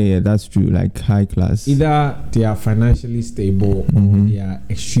women. Oh yeah, that's true. Like high class. Either they are financially stable, or they are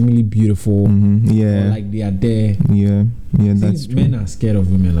extremely beautiful, or like they are there. Yeah, that's true. Men are scared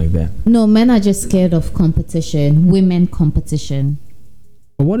of women like that. No, men are just scared of competition. Women competition.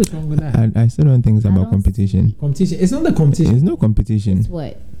 But what is wrong with that? I still don't think it's about competition. Competition. It's not the competition. It's no competition. It's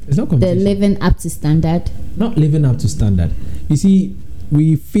what? It's not competition. They're living up to standard. Not living up to standard. You see,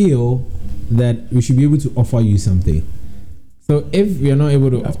 we feel that we should be able to offer you something. So if we are not able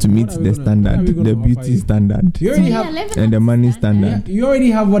to, you have to meet the standard, the beauty standard, you already have, and the money standard. Yeah, you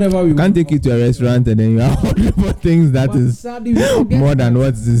already have whatever we can't take you to a restaurant and then you have all things that is sadly, more than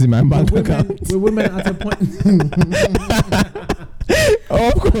what is in my bank account. With women at a point.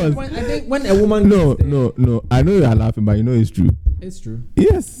 Of course. I think when a woman no. I know you are laughing, but you know it's true. It's true.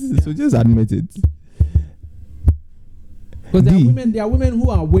 Yes. Yeah. So just admit it. Because there are women who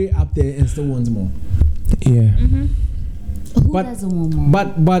are way up there and still want more. Yeah. Who doesn't want more?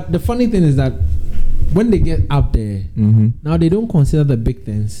 But the funny thing is that when they get up there, now they don't consider the big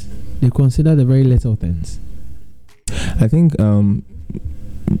things. They consider the very little things. I think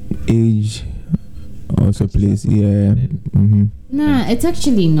age also plays. Yeah. Nah, it's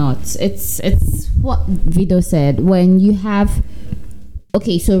actually not. It's what Vido said. When you have,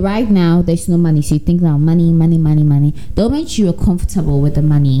 okay, so right now there's no money, so you think about money. The moment you're comfortable with the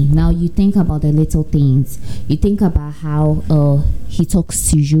money, now you think about the little things. You think about how he talks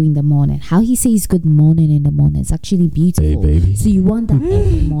to you in the morning, how he says good morning in the morning. It's actually beautiful. Hey, baby. So you want that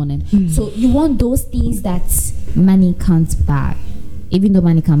every morning. So you want those things that money can't buy. Even though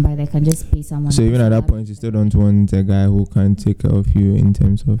money can buy, they can just pay someone. So even at that point, you still don't want a guy who can take care of you in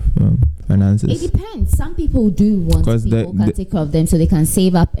terms of finances. It depends. Some people do want people can take care of them, so they can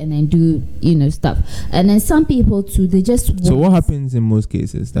save up and then do stuff. And then some people too, they just want. So what happens in most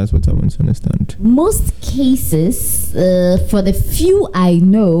cases? That's what I want to understand. Most cases, for the few I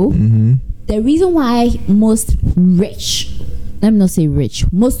know, the reason why most rich, let me not say rich,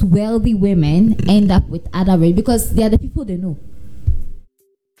 most wealthy women end up with other rich, because they are the people they know.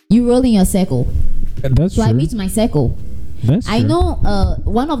 You roll in your circle. That's so true. I meet my circle. I know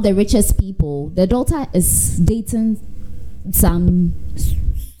one of the richest people, the daughter is dating some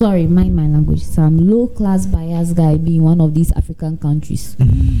low class bias guy being one of these African countries.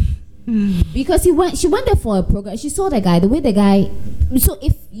 Because she went there for a program. She saw the guy, the way the guy. So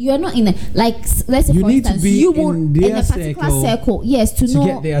if you're not in a, like, let's say, you for need instance, to be you will in a particular circle, yes, to know,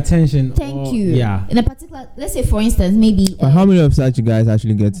 get their attention. Thank you. Yeah. In a particular, let's say, for instance, maybe. But how many of such guys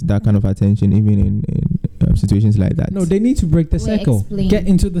actually get that kind of attention, even in situations like that? No, they need to break the circle. Get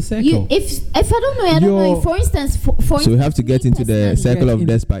into the circle. If I don't know, I don't know. For instance, so we have to get into the circle of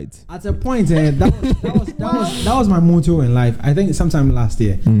despite. At a point, that was my motto in life. I think sometime last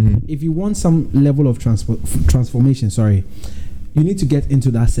year. If you want some level of transformation, you need to get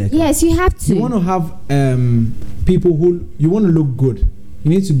into that circle. Yes, you have to. You want to have people who you want to look good. You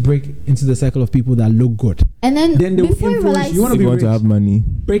need to break into the circle of people that look good. And then they will influence you. Want to have money.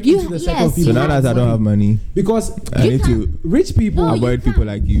 Break into the circle of people. So now that I don't have money, because I need to rich people avoid people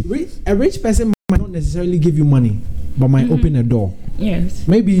like you. A rich person might not necessarily give you money, but might open a door. Yes.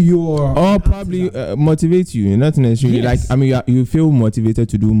 Maybe you're or probably motivate you. Not necessarily. Yes. Like, I mean, you feel motivated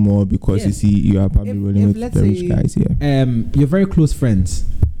to do more because you see you are probably rolling with the rich guys here. Your very close friends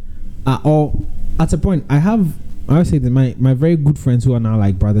are all at a point. I would say that my very good friends who are now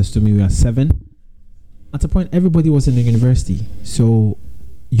like brothers to me, we are 7. At a point, everybody was in the university, so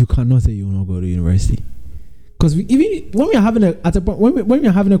you cannot say you will not go to university. Because even when we are having when we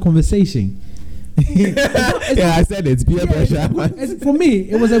are having a conversation. I said it's peer pressure. For me,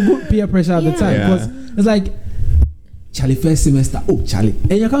 it was a good peer pressure at the time, because it's like, Charlie, first semester, Charlie,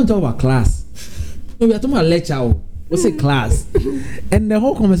 and you can't talk about class. No, we are talking about lecture. What's a class? And the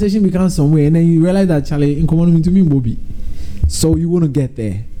whole conversation becomes somewhere, and then you realize that Charlie in common to me, Bobby. So you want to get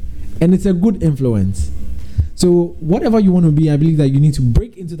there, and it's a good influence. So whatever you want to be, I believe that you need to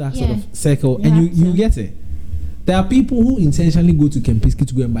break into that sort of circle, and you get it. There are people who intentionally go to Kempinski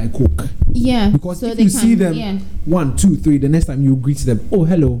to go and buy Coke. Yeah. Because so if you see them 1, 2, 3, the next time you greet them, oh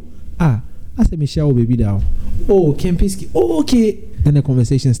hello, I said Michelle baby down. Oh Kempinski, oh okay. Then the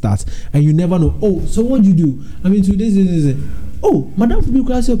conversation starts, and you never know. Oh, so what do you do? I mean, to this. Oh, madam,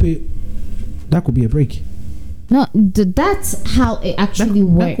 that could be a break. No, that's how it actually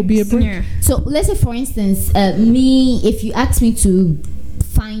works. That could be a break. Yeah. So let's say, for instance, if you ask me to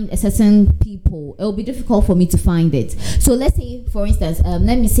find a certain people, it will be difficult for me to find it. So let's say, for instance,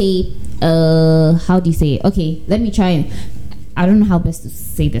 let me say, how do you say it? Okay, let me try and I don't know how best to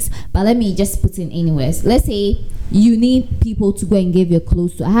say this, but let me just put in anyways. Let's say you need people to go and give your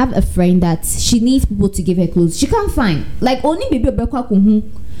clothes to. I have a friend that she needs people to give her clothes. She can't find like only baby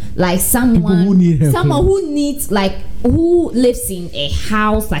like someone who needs like who lives in a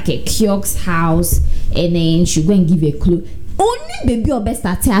house like a kiosk house, and then she go and give her clothes. Only baby or best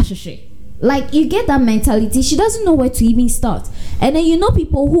at like you get that mentality. She doesn't know where to even start. And then you know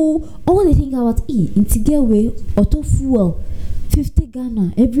people who all they think about intigewe auto fuel 50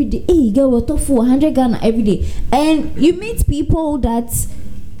 Ghana every day. Get auto fuel 100 Ghana every day. And you meet people that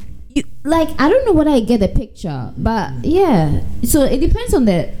you like. I don't know whether I get the picture, but yeah. So it depends on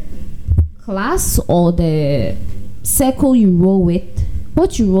the class or the circle you roll with.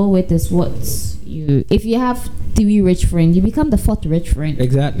 What you roll with is what you. If you have 3 rich friends, you become the 4th rich friend.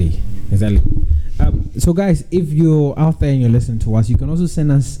 Exactly. So guys, if you're out there and you're listening to us, you can also send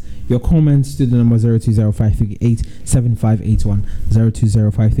us your comments to the number 0205387581,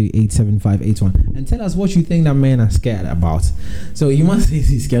 0205387581, and tell us what you think that men are scared about. So you must say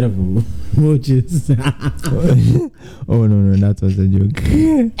he's scared of roaches. Oh no, that was a joke.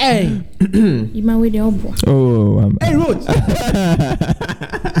 Hey, you might wait the boy. Oh, hey, roach.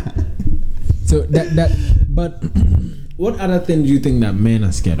 So that but what other thing do you think that men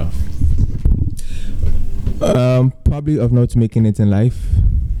are scared of? Probably of not making it in life.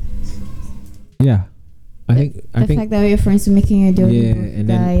 Yeah, I think the fact that your friends are making a deal. Yeah, and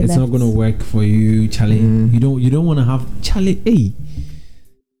then it's not gonna work for you, Charlie. You don't want to have Charlie. Hey,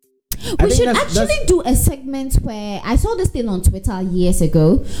 we should actually do a segment where I saw this thing on Twitter years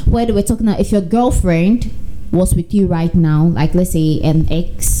ago where they were talking about if your girlfriend was with you right now, like let's say an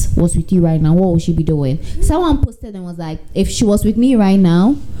ex was with you right now, what would she be doing? Someone posted and was like, if she was with me right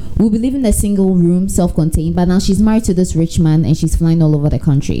now, we'll be living in a single room, self-contained, but now she's married to this rich man and she's flying all over the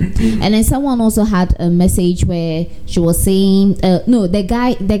country. And then someone also had a message where she was saying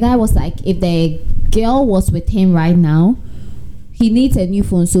the guy was like, if the girl was with him right now, he needs a new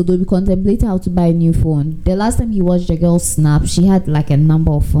phone, so they'll be contemplating how to buy a new phone. The last time he watched the girl snap, she had like a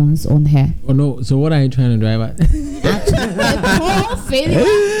number of phones on her. Oh no! So what are you trying to drive at?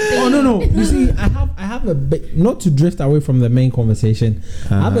 Oh no! You see, I have a bit, not to drift away from the main conversation.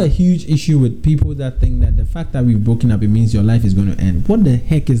 I have a huge issue with people that think that the fact that we've broken up, it means your life is going to end. What the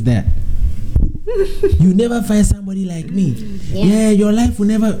heck is that? You never find somebody like me. Yeah, your life will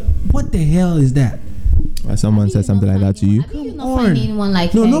never. What the hell is that? Someone said something like that to you?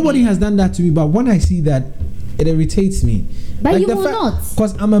 No, nobody has done that to me, but when I see that, it irritates me. But like you will not.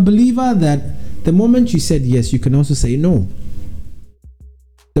 Because I'm a believer that the moment you said yes, you can also say no.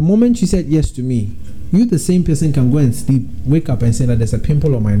 The moment you said yes to me, you, the same person, can go and sleep, wake up and say that there's a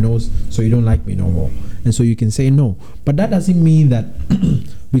pimple on my nose, so you don't like me no more. And so you can say no. But that doesn't mean that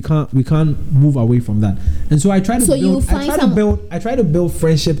we can't move away from that. And so I try to build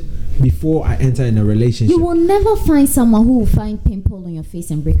friendship before I enter in a relationship. You will never find someone who will find pimple on your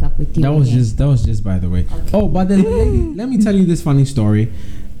face and break up with you. That was just by the way. Okay. Oh, but then let me tell you this funny story.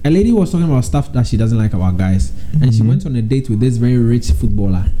 A lady was talking about stuff that she doesn't like about guys, and she went on a date with this very rich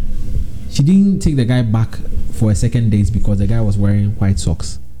footballer. She didn't take the guy back for a second date because the guy was wearing white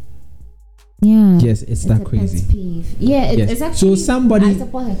socks. Yeah. Yes, it's that crazy. Yeah, it's actually. So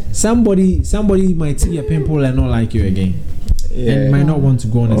somebody might see a pimple and not like you again. Yeah. And might not want to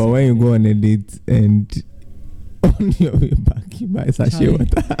go on. Or when you go on a date and on your way back you buy sachet water.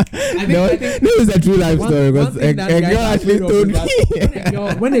 This is a true life story because a girl actually told me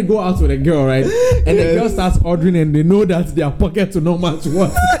when they go out with a girl, right, and the girl starts ordering and they know that their pocket will not match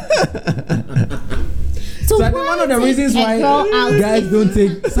what. So I think one of the reasons why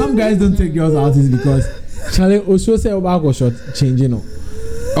some guys don't take girls out is because Charlie also say about go short changing up.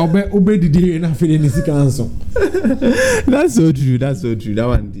 That's so true. That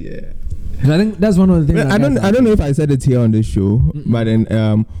one, yeah. I think that's one of the things. I don't know if I said it here on the show, but then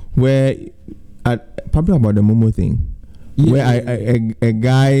where probably about the Momo thing, where a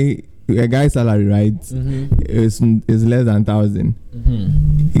guy's salary, right, is less than 1,000.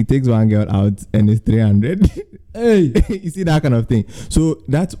 He takes one girl out and it's 300. Hey, you see that kind of thing. So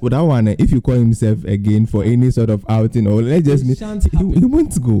that's what I want. If you call himself again for any sort of outing, or let's just he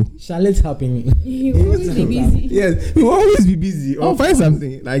wants to go. Shall it happen? He will always be busy. Yes, he will always be busy or find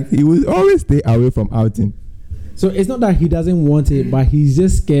something. Like he will always stay away from outing. So it's not that he doesn't want it, but he's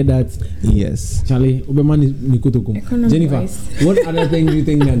just scared that. Yes, Charlie, Oberman is Nikutokum. Jennifer, what other thing do you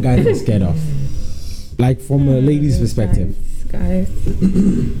think that guys are scared of? Like from a lady's perspective, guys.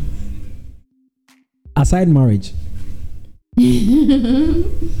 Aside marriage,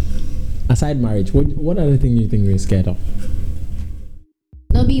 what other thing do you think you're scared of?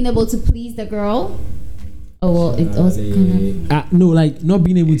 Not being able to please the girl, Oh, well, it was kind of no, like not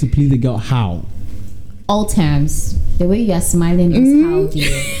being able to please the girl. How? all terms. The way you are smiling is how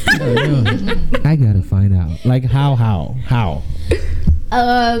dear. I gotta find out. Like how?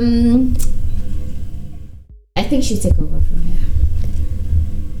 I think she take over from here.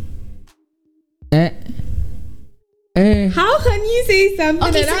 How can you say something?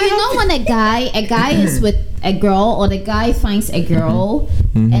 Okay, so you know when a guy is with a girl, or the guy finds a girl,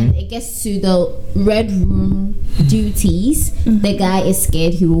 and it gets to the red room duties, the guy is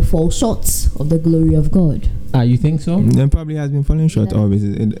scared he will fall short of the glory of God. You think so? Then probably has been falling short. Always.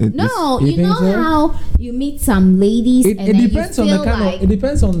 No, you you know think so? how you meet some ladies and It then depends you on feel the kind like of. It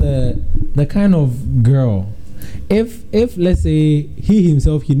depends on the kind of girl. If let's say he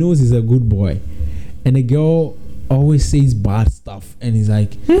himself, he knows he's a good boy, and the girl always says bad stuff, and he's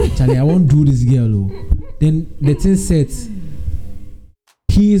like, Charlie, I won't do this girl. Oh. Then the thing sets.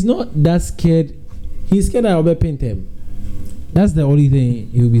 He is not that scared. He's scared that I'll be paint him. That's the only thing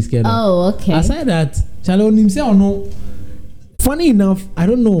he'll be scared of. Oh, okay. Aside that, Charlie on himself, no. Funny enough, I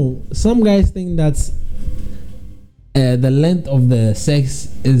don't know. Some guys think that the length of the sex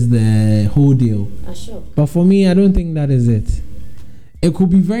is the whole deal. Sure. But for me, I don't think that is it. It could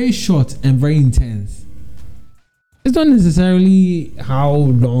be very short and very intense. It's not necessarily how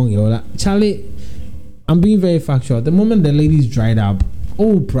long you're like. Charlie, I'm being very factual. The moment the lady's dried up,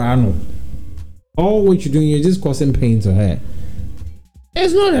 prano. All what you're doing, you're just causing pain to her.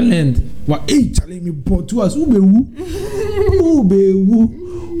 It's not a length. What? Hey, Charlie, me brought to us. Who be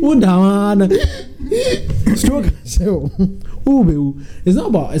who down? Stroke. It's not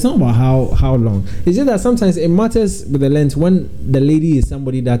about how long. It's just that sometimes it matters with the length when the lady is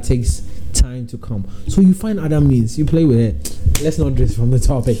somebody that takes time to come. So you find other means. You play with it. Let's not drift from the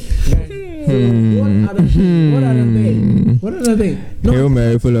topic. What other thing? No. Hail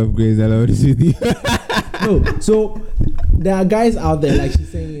Mary, full of grace, the Lord is with you. No, so there are guys out there, like she's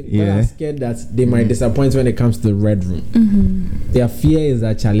saying, that are scared that they might disappoint when it comes to the red room. Their fear is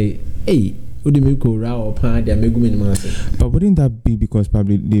that Charlie, hey, but wouldn't that be because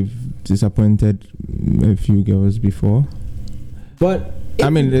probably they've disappointed a few girls before? But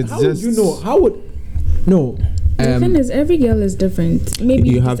I mean, it's just The thing is, every girl is different. Maybe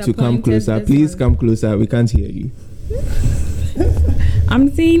you have to come closer. Please come closer. We can't hear you. I'm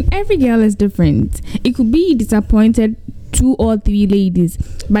saying every girl is different. It could be you disappointed 2 or 3 ladies,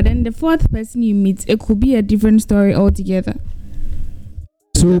 but then the 4th person you meet, it could be a different story altogether.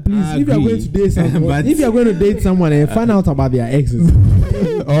 So please, if you are going to date someone, and find out about their exes,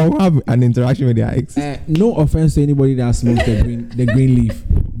 or have an interaction with their exes. No offense to anybody that smokes the green leaf,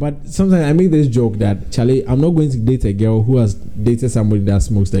 but sometimes I make this joke that Charlie, I'm not going to date a girl who has dated somebody that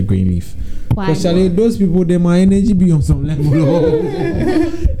smokes the green leaf. Because Charlie, those people, my energy be on some level.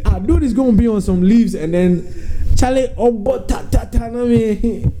 Dude is going to be on some leaves, and then Charlie,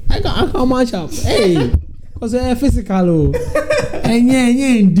 I can't match up. Hey. Because they're physical, and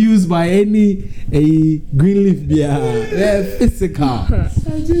you're induced by any green leaf beer. They're physical.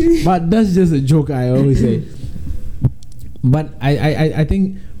 But that's just a joke I always say. But I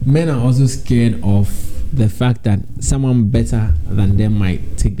think men are also scared of the fact that someone better than them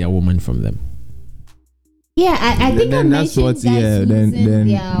might take their woman from them. Yeah, I think then that's what. Yeah, then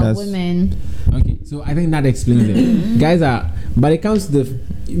that's women. Okay, so I think that explains it. Guys are, but it comes to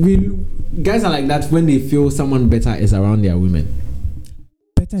guys are like that when they feel someone better is around their women.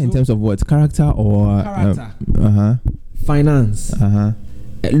 Better in terms of what? Character or finance,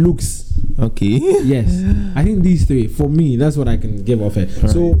 looks. Okay. Yes, I think these 3 for me. That's what I can give off it. Right.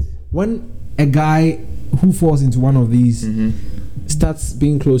 So when a guy who falls into one of these starts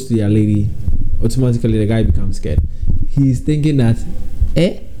being close to their lady, automatically the guy becomes scared. He's thinking that,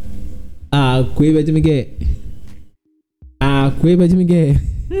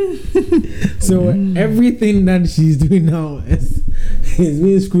 so everything that she's doing now is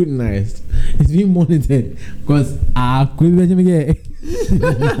being scrutinized. It's being monitored because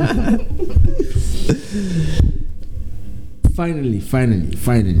finally.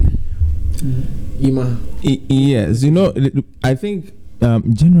 Ima. Yes, I think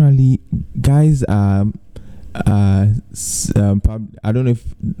generally guys are I don't know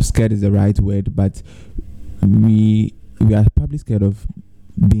if scared is the right word, but we are probably scared of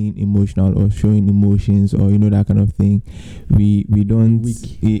being emotional or showing emotions, or that kind of thing. We don't.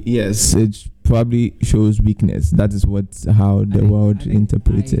 Yes, it probably shows weakness. That is how the world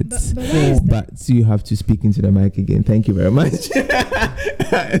interprets it. But you have to speak into the mic again. Thank you very much.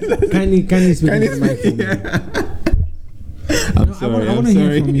 Can you speak into the mic for me? I'm sorry. I want to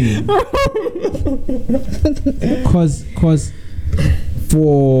hear from you. Because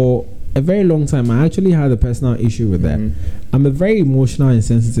for a very long time, I actually had a personal issue with that. I'm a very emotional and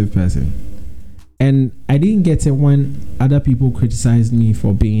sensitive person. And I didn't get it when other people criticized me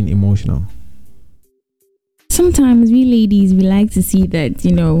for being emotional. Sometimes we ladies, we like to see that,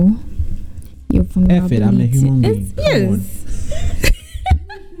 your vulnerability. F it, I'm a human being. Yes.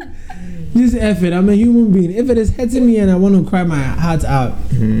 Just F it, I'm a human being. If it is hurting me and I want to cry my heart out,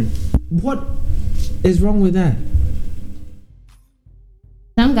 what is wrong with that?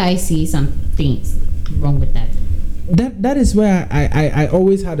 Some guys see some things wrong with that. That is where I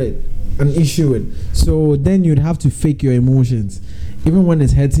always had an issue with. So then you'd have to fake your emotions. Even when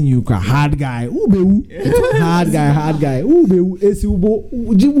it's hurting you, cry, hard guy, hard guy, no,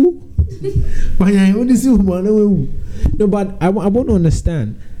 but I want to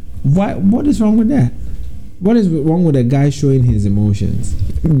understand what is wrong with that. What is wrong with a guy showing his emotions?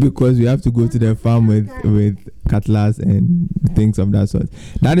 Because you have to go to the farm with cutlass and things of that sort.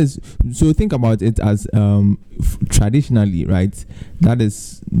 That is, so think about it as traditionally, right? That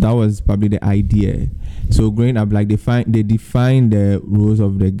was probably the idea. So growing up, like they define the roles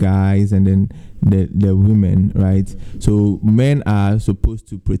of the guys and then the women, right? So men are supposed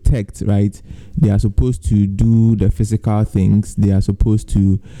to protect, right? They are supposed to do the physical things. They are supposed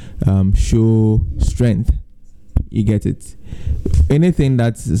to show strength. You get it? Anything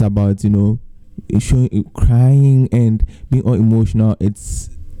that's about, showing, crying and being all emotional, it's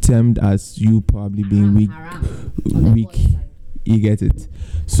termed as you probably being weak. You get it?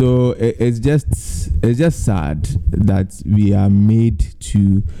 So it's just sad that we are made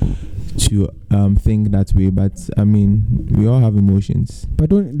to think that way. But I mean, we all have emotions. But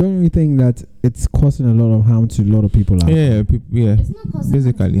don't you think that it's causing a lot of harm to a lot of people? Yeah, It's not causing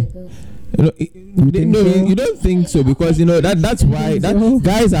basically. You don't think so, because that's why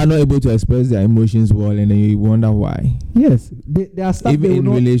guys are not able to express their emotions well, and then you wonder why. Yes, there are stuff even in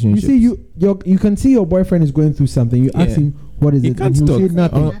relationships. You see, you can see your boyfriend is going through something. You ask him what is he it, can't and he talk. say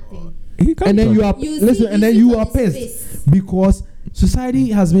nothing. He can't And then talk. you are pissed because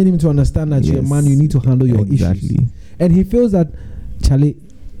society has made him to understand that you're a man. You need to handle your issues, and he feels that, Charlie.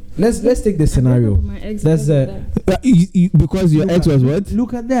 Let's take the scenario. That's because your ex was what?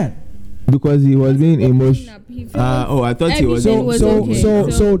 Look at that. Because he was being emotional. I thought he was.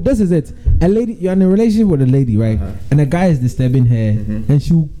 So this is it. A lady, you're in a relationship with a lady, right? And a guy is disturbing her, and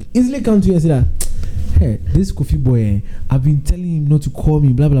she will easily come to you and say that, hey, this Kofi boy, I've been telling him not to call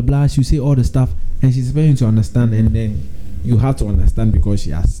me, blah blah blah. She'll say all the stuff, and she's expecting you to understand, and then you have to understand because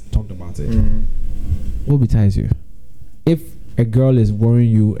she has talked about it. What betides you? If a girl is worrying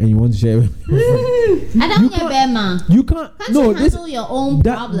you and you want to share with I don't get better. You can't handle your own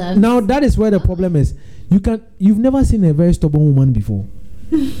problems. Now that is where the problem is. You've never seen a very stubborn woman before.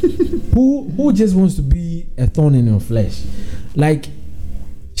 who just wants to be a thorn in your flesh. Like,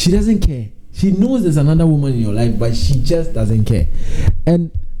 she doesn't care. She knows there's another woman in your life, but she just doesn't care.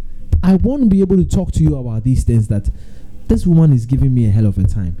 And I want to be able to talk to you about these things, that this woman is giving me a hell of a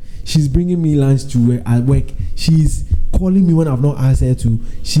time. She's bringing me lunch at work. She's calling me when I've not asked her to.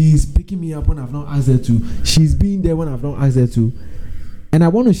 She's picking me up when I've not asked her to. She's being there when I've not asked her to. And I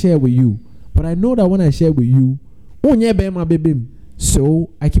want to share with you. But I know that when I share with you, so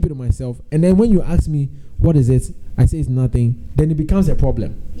I keep it to myself. And then when you ask me, what is it? I say it's nothing. Then it becomes a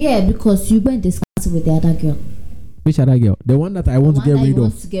problem. Yeah, because you went discussing with the other girl. Which other girl? The one that I want to get rid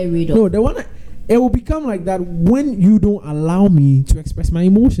of. No, the one it will become like that when you don't allow me to express my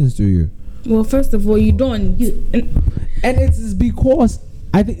emotions to you. Well, first of all, you don't. And it is because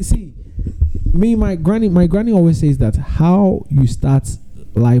I think. See, my granny always says that how you start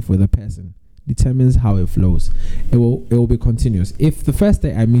life with a person determines how it flows. It will be continuous. If the first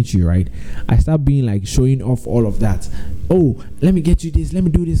day I meet you, right, I start being like showing off all of that. Oh, let me get you this. Let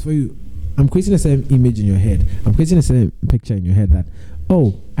me do this for you. I'm creating the same image in your head. I'm creating the same picture in your head that,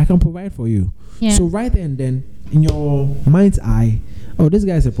 oh, I can provide for you. Yeah. So right then and then, in your mind's eye, oh, this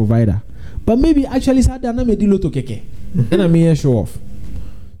guy is a provider. But maybe actually, and I may show off.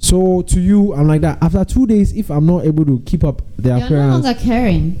 So to you, I'm like that. After 2 days, if I'm not able to keep up the appearance, you're no longer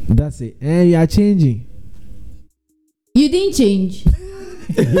caring. That's it. And you are changing. You didn't change.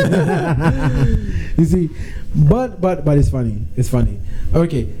 You see, but it's funny. It's funny.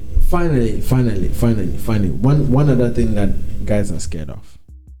 Okay, finally. One other thing that guys are scared of.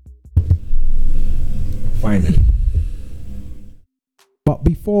 Finally. But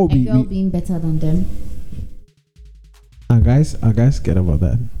before a girl being better than them. Are guys scared about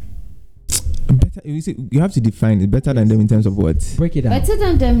that? Better, you have to define it. Better than them in terms of what? Break it down. Better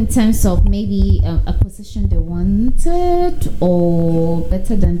than them in terms of maybe a position they wanted, or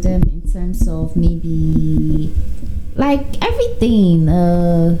better than them in terms of maybe like everything.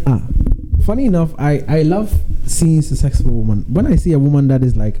 Funny enough, I love seeing successful woman. When I see a woman that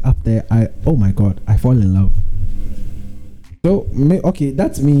is like up there, oh my god, I fall in love. So okay,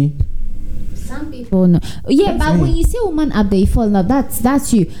 that's me. Some people know. Yeah, that's but me. When you see a woman up there, you fall in love.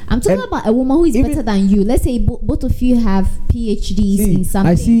 That's you. I'm talking about a woman who is better than you. Let's say both of you have PhDs in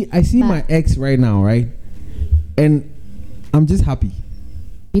something. I see my ex right now, right? And I'm just happy.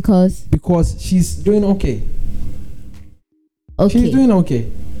 Because she's doing okay. Okay. She's doing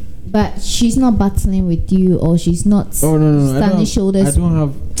okay. But she's not battling with you, or she's not standing shoulders. I don't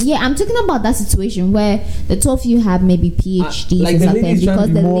have. Yeah, I'm talking about that situation where the two of you have maybe PhDs like or the something,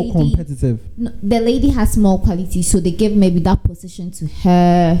 because the more lady competitive. No, the lady has more quality, so they give maybe that position to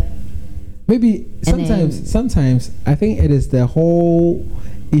her. Maybe sometimes I think it is the whole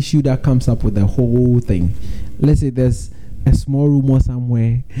issue that comes up with the whole thing. Let's say there's a small rumor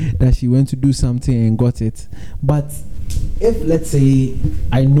somewhere that she went to do something and got it, but if let's say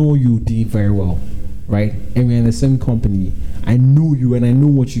I know you did very well, right, and we're in the same company, I know you and I know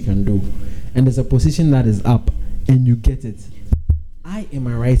what you can do, and there's a position that is up and you get it, I in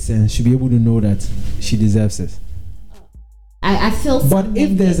my right sense should be able to know that she deserves it. I feel. But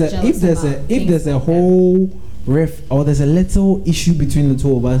if there's a whole rift or there's a little issue between the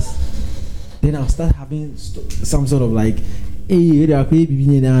two of us, then I'll start having some sort of like, hey,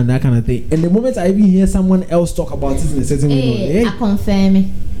 that kind of thing. And the moment I even hear someone else talk about it in a certain way, I confirm it.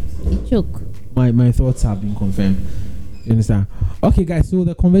 Joke. My thoughts have been confirmed. You understand? Okay, guys. So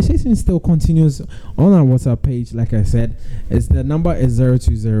the conversation still continues on our WhatsApp page. Like I said, the number is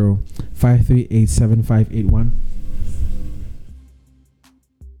 020-538-7581.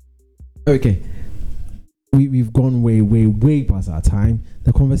 Okay. We've gone way past our time.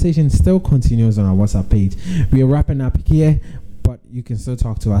 The conversation still continues on our WhatsApp page. We are wrapping up here, but you can still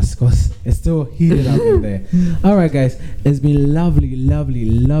talk to us because it's still heated up in there. All right, guys. It's been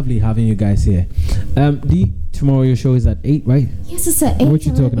lovely having you guys here. Tomorrow your show is at 8, right? Yes, it's at 8. What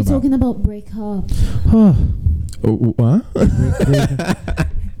you talking about? We're talking about breakup. What?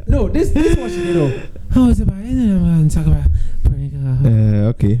 No, this is what you know. Oh, it's about talk about breakup.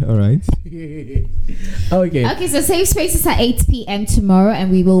 Okay, all right. Okay, so Safe Space is at 8 p.m. tomorrow, and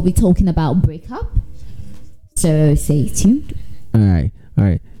we will be talking about breakup. So stay tuned. All right.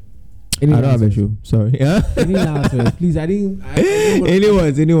 I don't have a show. Sorry. Any last words, please? Anyone.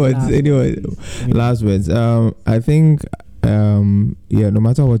 Last words. I think, no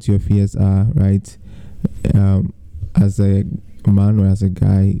matter what your fears are, right? As a man or as a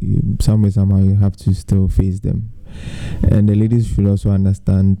guy, somehow you have to still face them. And the ladies should also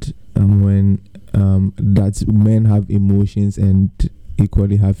understand when that men have emotions and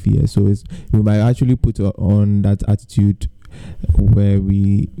equally have fear. So we might actually put on that attitude where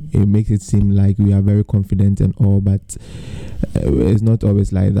it makes it seem like we are very confident and all, but it's not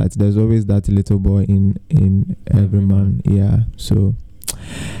always like that. There's always that little boy in every man. Yeah. So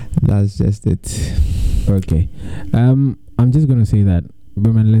that's just it. Okay. I'm just gonna say that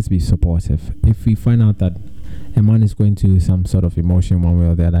women, let's be supportive. If we find out that a man is going to some sort of emotion one way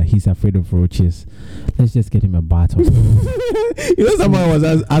or the other, he's afraid of roaches, let's just get him a bat or something. Someone was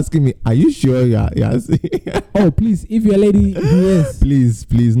asking me, are you sure oh, please, if you're a lady, yes. Please,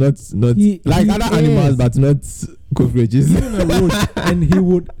 not like other animals, but not cockroaches. And he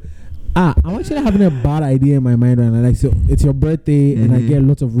would I'm actually having a bad idea in my mind right now. Like, so it's your birthday and I get a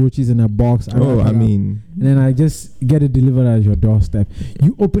lot of roaches in a box. And then I just get it delivered at your doorstep.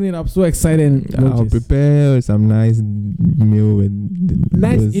 You open it up so excited. I'll prepare some nice meal with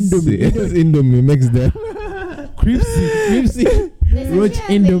nice Indomie mix them. Crispy roach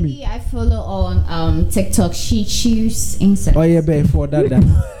Indomie. I follow on TikTok. She chews insects. Oh yeah, but for that.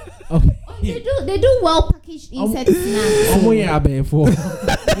 Okay. They do well packaged insect snacks.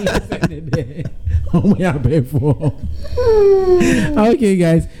 Okay,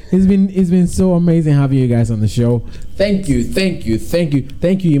 guys, it's been so amazing having you guys on the show. Thank you,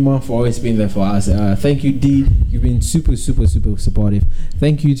 Iman, for always being there for us. Thank you, D. You've been super supportive.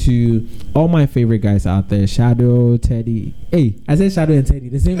 Thank you to all my favorite guys out there, Shadow, Teddy. Hey, I said Shadow and Teddy,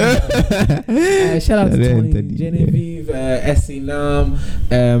 the same. Shout out to Tony, Genevieve, Essinam,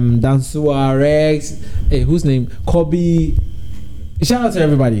 Dansua, Rex. Hey, whose name? Kobe. Shout out to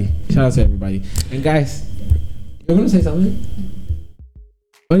everybody. And guys, you're gonna say something?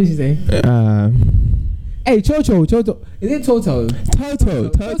 What did she say? Hey, Chocho. Is it Toto?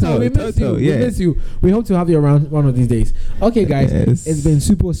 Toto. We miss you. Yeah. We miss you. We hope to have you around one of these days. Okay, guys. Yes. It's been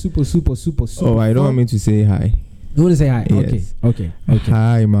super. Oh, I don't want me to say hi. You want to say hi? Yes. Okay.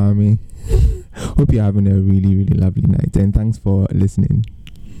 Hi, mommy. Hope you're having a really, really lovely night. And thanks for listening.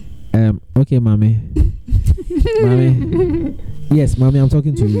 Okay, mommy. Mommy. Yes, mommy, I'm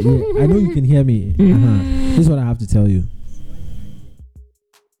talking to you. Yeah, I know you can hear me. This is what I have to tell you.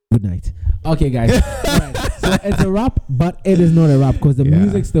 Good night. Okay, guys. Right. So it's a wrap, but it is not a wrap because the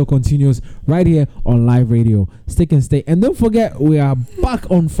music still continues right here on live radio. Stick and stay. And don't forget, we are back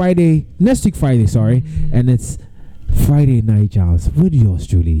on Friday, next week Friday, sorry. And it's Friday Night Jams with yours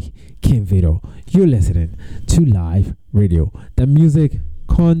truly, Kim Vito. You're listening to live radio. The music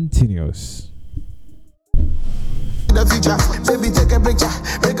continues. The future, baby, take a picture,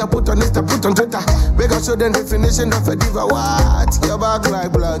 make a put on Insta, put on Twitter, make a show the definition of a diva. What? Your back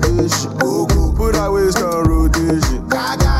like blood, put away,